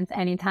experience,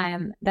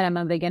 anytime that I'm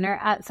a beginner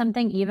at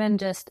something, even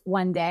just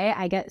one day,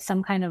 I get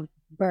some kind of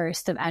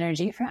burst of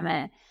energy from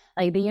it.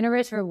 Like the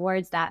universe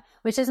rewards that,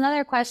 which is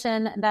another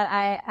question that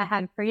I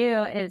had for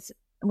you is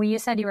when you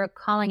said you were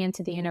calling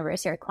into the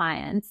universe, your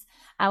clients,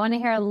 I want to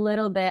hear a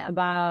little bit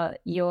about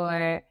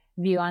your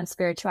view on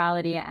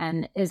spirituality.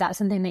 And is that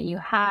something that you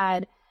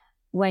had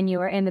when you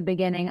were in the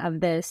beginning of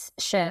this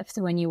shift,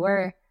 when you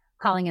were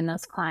calling in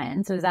those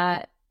clients? Was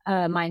that a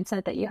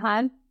mindset that you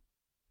had?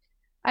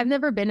 I've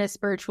never been a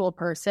spiritual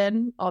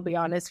person, I'll be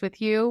honest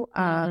with you.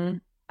 I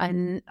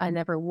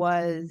never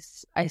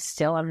was. I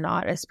still am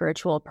not a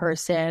spiritual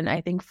person.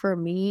 I think for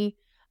me,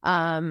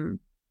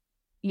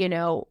 you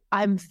know,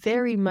 I'm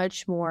very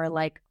much more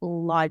like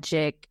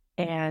logic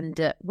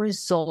and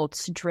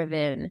results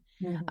driven.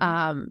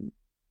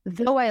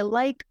 Though I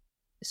like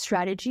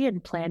strategy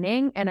and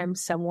planning, and I'm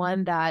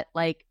someone that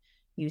like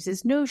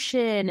uses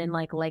Notion and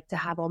like to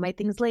have all my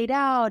things laid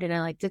out, and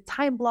I like to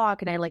time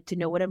block, and I like to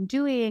know what I'm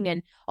doing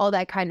and all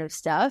that kind of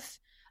stuff.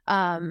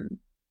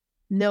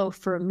 No,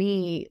 for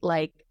me,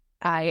 like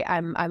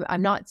I'm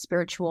not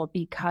spiritual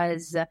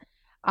because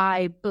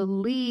I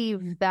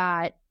believe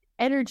that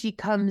energy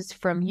comes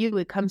from you.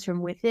 It comes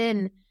from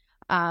within.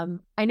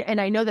 And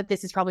I know that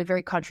this is probably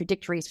very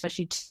contradictory,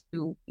 especially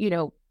to, you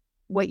know,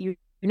 what you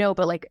know,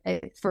 but like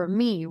for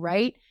me,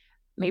 right?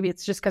 Maybe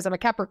it's just because I'm a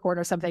Capricorn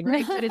or something,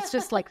 right? But it's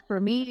just like for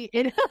me,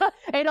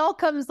 it all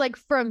comes like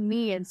from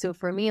me. And so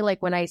for me,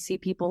 like when I see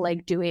people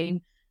like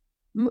doing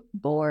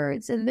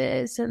boards and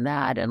this and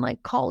that and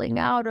like calling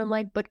out, I'm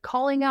like, but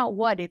calling out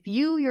what? If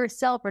you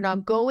yourself are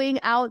not going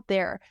out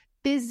there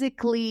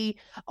physically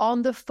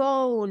on the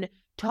phone,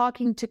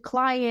 talking to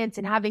clients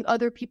and having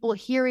other people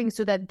hearing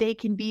so that they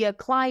can be a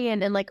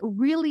client and like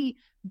really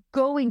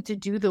going to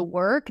do the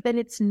work, then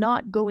it's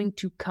not going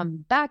to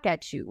come back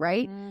at you,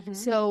 right?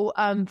 So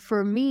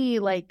for me,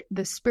 like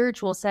the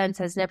spiritual sense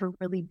has never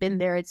really been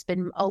there. It's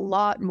been a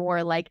lot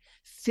more like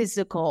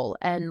physical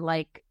and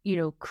like, you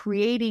know,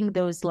 creating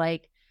those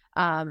like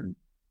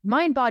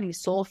mind, body,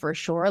 soul for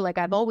sure. Like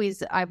I've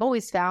always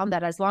found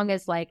that as long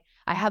as like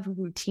I have a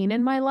routine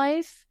in my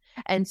life,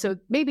 and so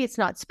maybe it's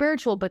not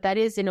spiritual, but that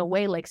is in a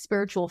way like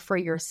spiritual for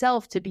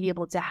yourself to be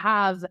able to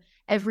have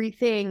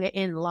everything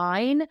in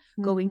line,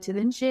 going to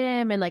the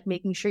gym and like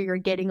making sure you're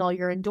getting all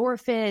your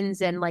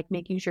endorphins and like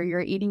making sure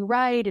you're eating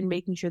right and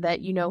making sure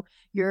that, you know,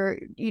 you're,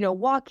 you know,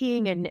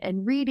 walking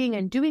and reading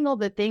and doing all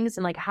the things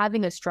and like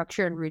having a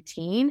structure and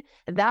routine.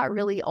 That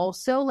really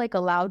also like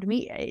allowed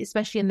me,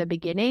 especially in the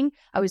beginning,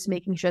 I was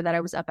making sure that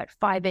I was up at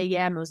 5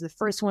 a.m. I was the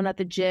first one at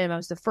the gym. I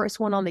was the first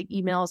one on the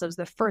emails. I was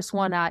the first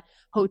one at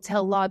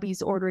hotel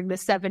lobbies ordering the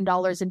 $7.50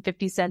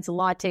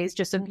 lattes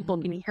just so people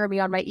can hear me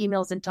on my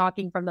emails and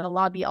talking from the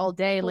lobby all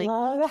day. Like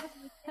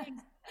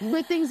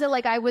with things that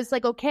like I was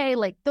like, okay,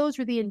 like those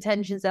were the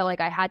intentions that like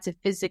I had to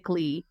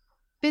physically.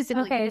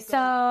 Okay, so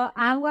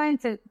I'm going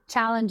to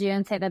challenge you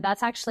and say that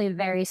that's actually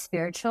very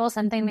spiritual.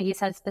 Something that you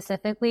said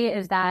specifically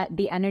is that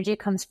the energy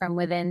comes from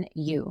within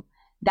you.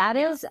 That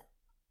is,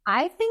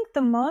 I think,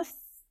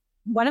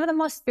 one of the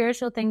most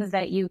spiritual things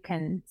that you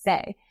can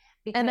say.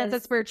 Because, and that's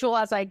as spiritual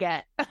as I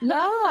get.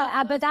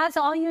 Yeah, but that's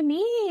all you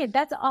need.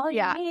 That's all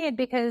you need,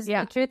 because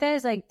the truth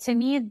is, like, to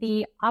me,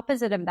 the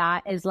opposite of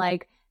that is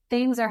like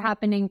things are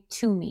happening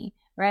to me,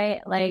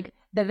 right? Like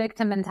the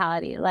victim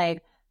mentality,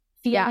 like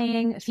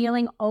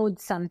feeling owed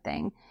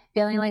something,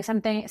 feeling like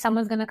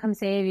someone's going to come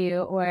save you,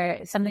 or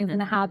something's going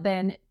to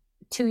happen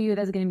to you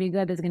that's going to be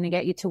good, that's going to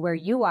get you to where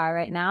you are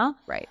right now.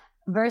 Right.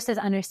 Versus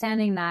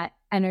understanding that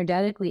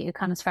energetically it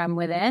comes from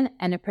within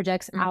and it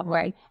projects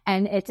outward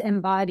and it's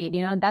embodied.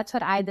 You know, that's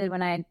what I did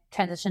when I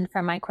transitioned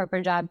from my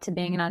corporate job to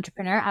being an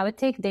entrepreneur. I would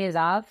take days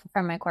off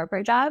from my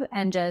corporate job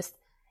and just,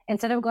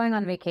 instead of going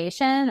on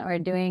vacation or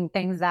doing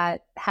things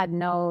that had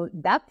no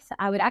depth,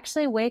 I would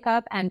actually wake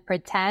up and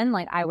pretend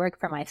like I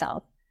work for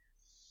myself.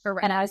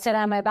 Correct. And I would sit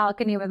on my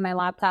balcony with my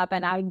laptop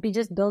and I would be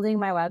just building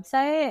my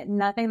website,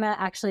 nothing that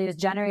actually is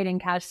generating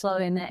cash flow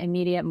in the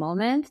immediate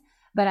moment.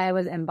 But I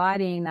was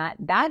embodying that.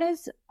 That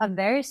is a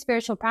very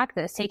spiritual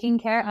practice. Taking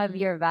care of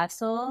your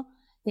vessel,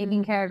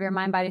 taking care of your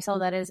mind, body, soul,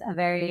 that is a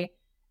very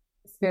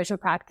spiritual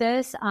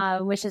practice,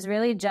 which is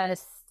really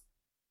just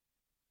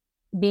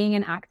being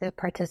an active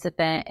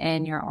participant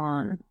in your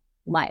own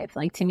life.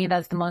 Like, to me,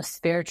 that's the most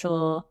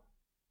spiritual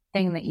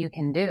thing that you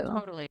can do.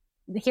 Totally.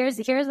 Here's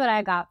what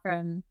I got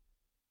from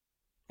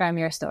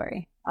your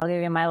story. I'll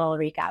give you my little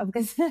recap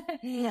because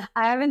I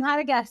haven't had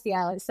a guest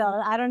yet. So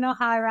I don't know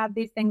how I wrap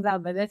these things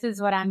up, but this is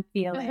what I'm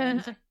feeling.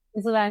 This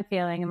is what I'm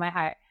feeling in my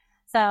heart.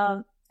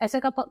 So I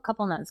took a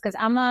couple notes because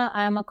I'm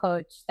a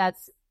coach.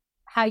 That's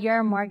how you're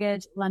a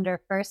mortgage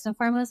lender first and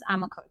foremost.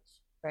 I'm a coach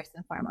first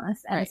and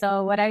foremost. And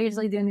so what I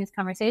usually do in these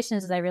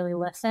conversations is I really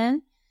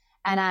listen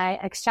and I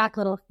extract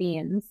little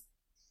themes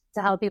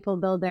to help people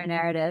build their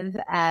narrative.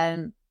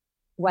 And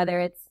whether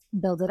it's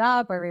build it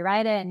up or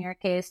rewrite it, in your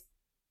case,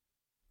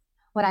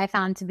 what I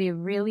found to be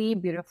really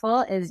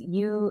beautiful is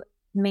you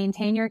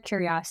maintain your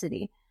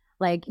curiosity.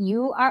 Like,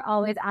 you are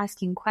always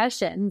asking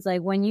questions.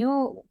 Like, when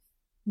you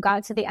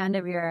got to the end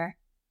of your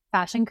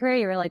fashion career,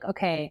 you were like,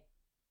 okay,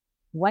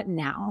 what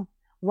now?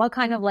 What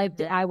kind of life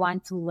do I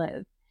want to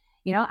live?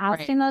 You know,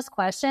 asking those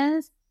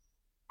questions.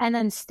 and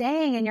then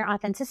staying in your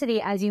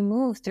authenticity as you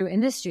move through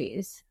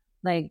industries.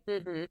 Like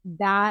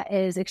that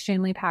is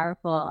extremely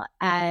powerful.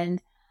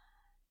 And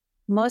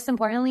most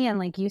importantly, and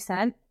like you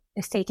said,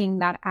 is taking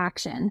that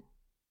action.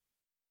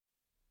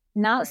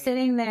 Not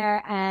sitting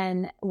there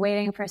and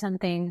waiting for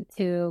something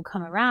to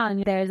come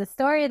around. There's a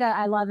story that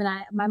I love, and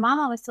my mom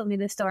always told me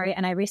this story,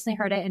 and I recently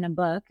heard it in a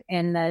book,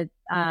 in the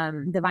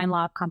Divine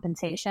Law of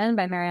Compensation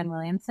by Marianne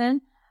Williamson,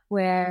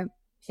 where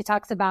she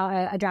talks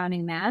about a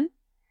drowning man,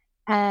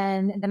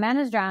 and the man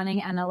is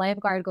drowning, and a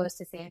lifeguard goes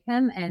to save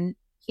him, and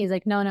he's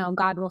like, no,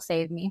 God will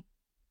save me.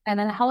 And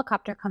then a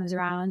helicopter comes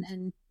around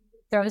and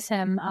throws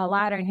him a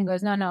ladder, and he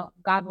goes, no,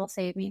 God will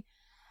save me.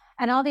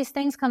 And all these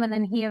things come, and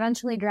then he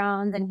eventually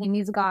drowns, and he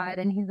meets God,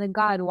 and he's like,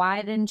 God,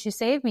 why didn't you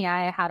save me?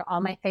 I had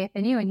all my faith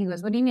in you. And he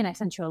goes, what do you mean? I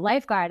sent you a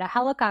lifeguard, a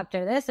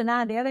helicopter, this and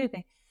that, the other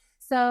thing.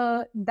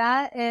 So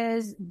that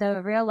is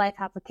the real life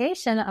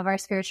application of our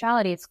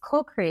spirituality. It's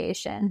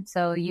co-creation.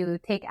 So you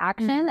take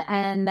action,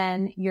 and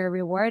then you're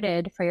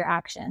rewarded for your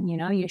action. You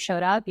know, you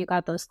showed up, you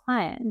got those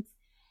clients.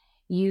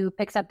 You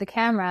picked up the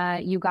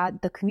camera, you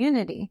got the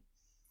community.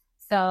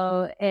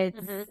 So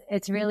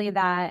it's really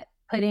that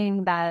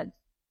putting that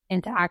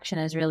into action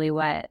is really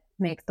what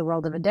makes the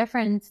world of a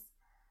difference.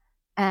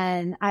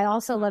 And I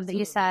also love that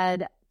you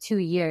said 2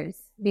 years,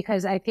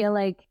 because I feel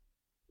like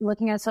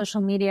looking at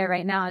social media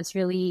right now, it's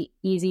really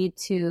easy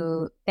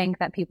to think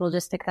that people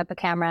just picked up a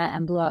camera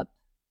and blew up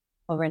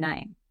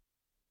overnight.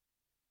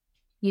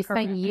 You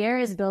spent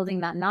years building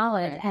that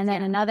knowledge, and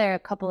then another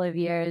couple of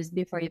years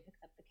before you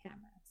picked up the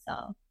camera.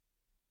 So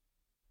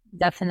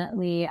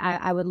definitely,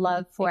 I would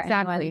love for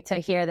anyone to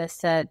hear this,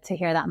 to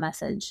hear that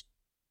message.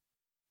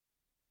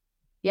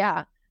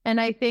 Yeah.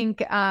 And I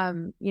think,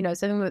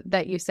 something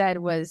that you said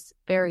was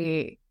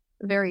very,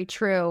 very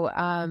true.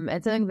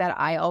 And something that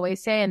I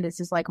always say, and this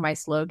is like my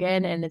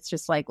slogan, and it's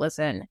just like,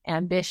 listen,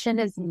 ambition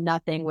is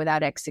nothing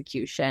without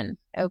execution.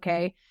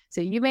 Okay. So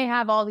you may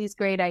have all these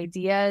great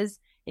ideas,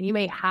 and you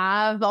may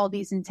have all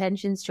these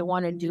intentions to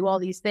want to do all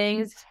these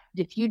things.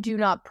 But if you do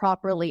not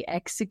properly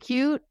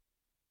execute,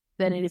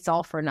 then it's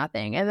all for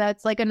nothing. And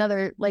that's like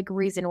another like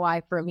reason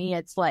why for me,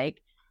 it's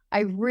like, I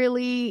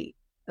really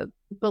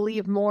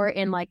believe more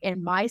in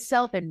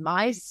myself and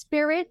my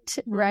spirit,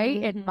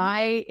 right?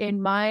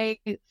 In my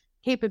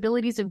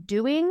capabilities of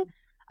doing,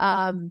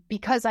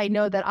 because I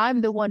know that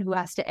I'm the one who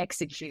has to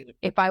execute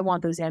if I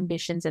want those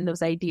ambitions and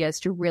those ideas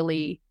to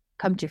really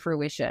come to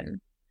fruition.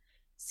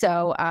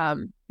 So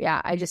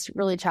I just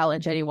really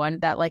challenge anyone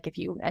that, like, if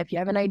you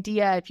have an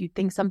idea, if you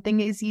think something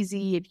is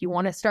easy, if you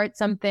want to start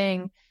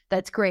something,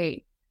 that's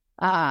great.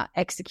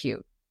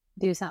 Execute.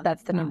 Do something.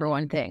 That's the number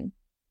one thing.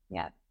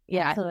 Yeah.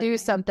 Yeah, absolutely. Do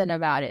something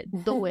about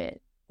it. Do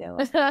it. Do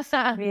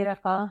it.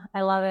 Beautiful.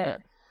 I love it.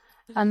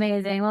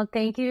 Amazing. Well,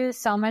 thank you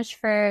so much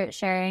for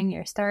sharing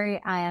your story.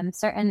 I am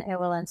certain it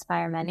will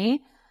inspire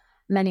many,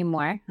 many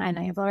more. I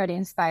know you've already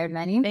inspired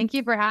many. Thank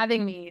you for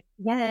having me.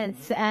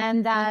 Yes.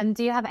 And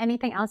do you have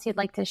anything else you'd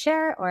like to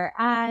share or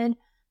add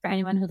for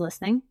anyone who's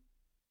listening?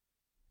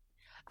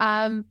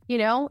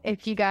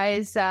 If you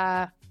guys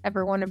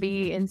ever want to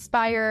be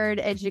inspired,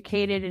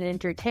 educated, and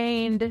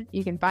entertained,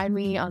 you can find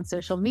me on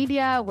social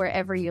media,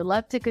 wherever you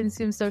love to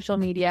consume social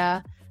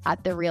media,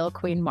 at The Real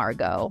Queen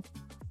Margot.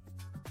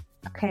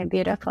 Okay,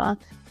 beautiful.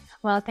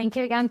 Well, thank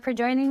you again for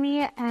joining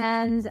me,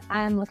 and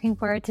I'm looking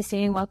forward to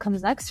seeing what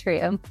comes next for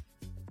you.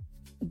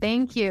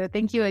 Thank you.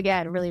 Thank you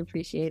again. Really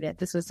appreciate it.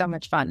 This was so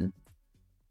much fun.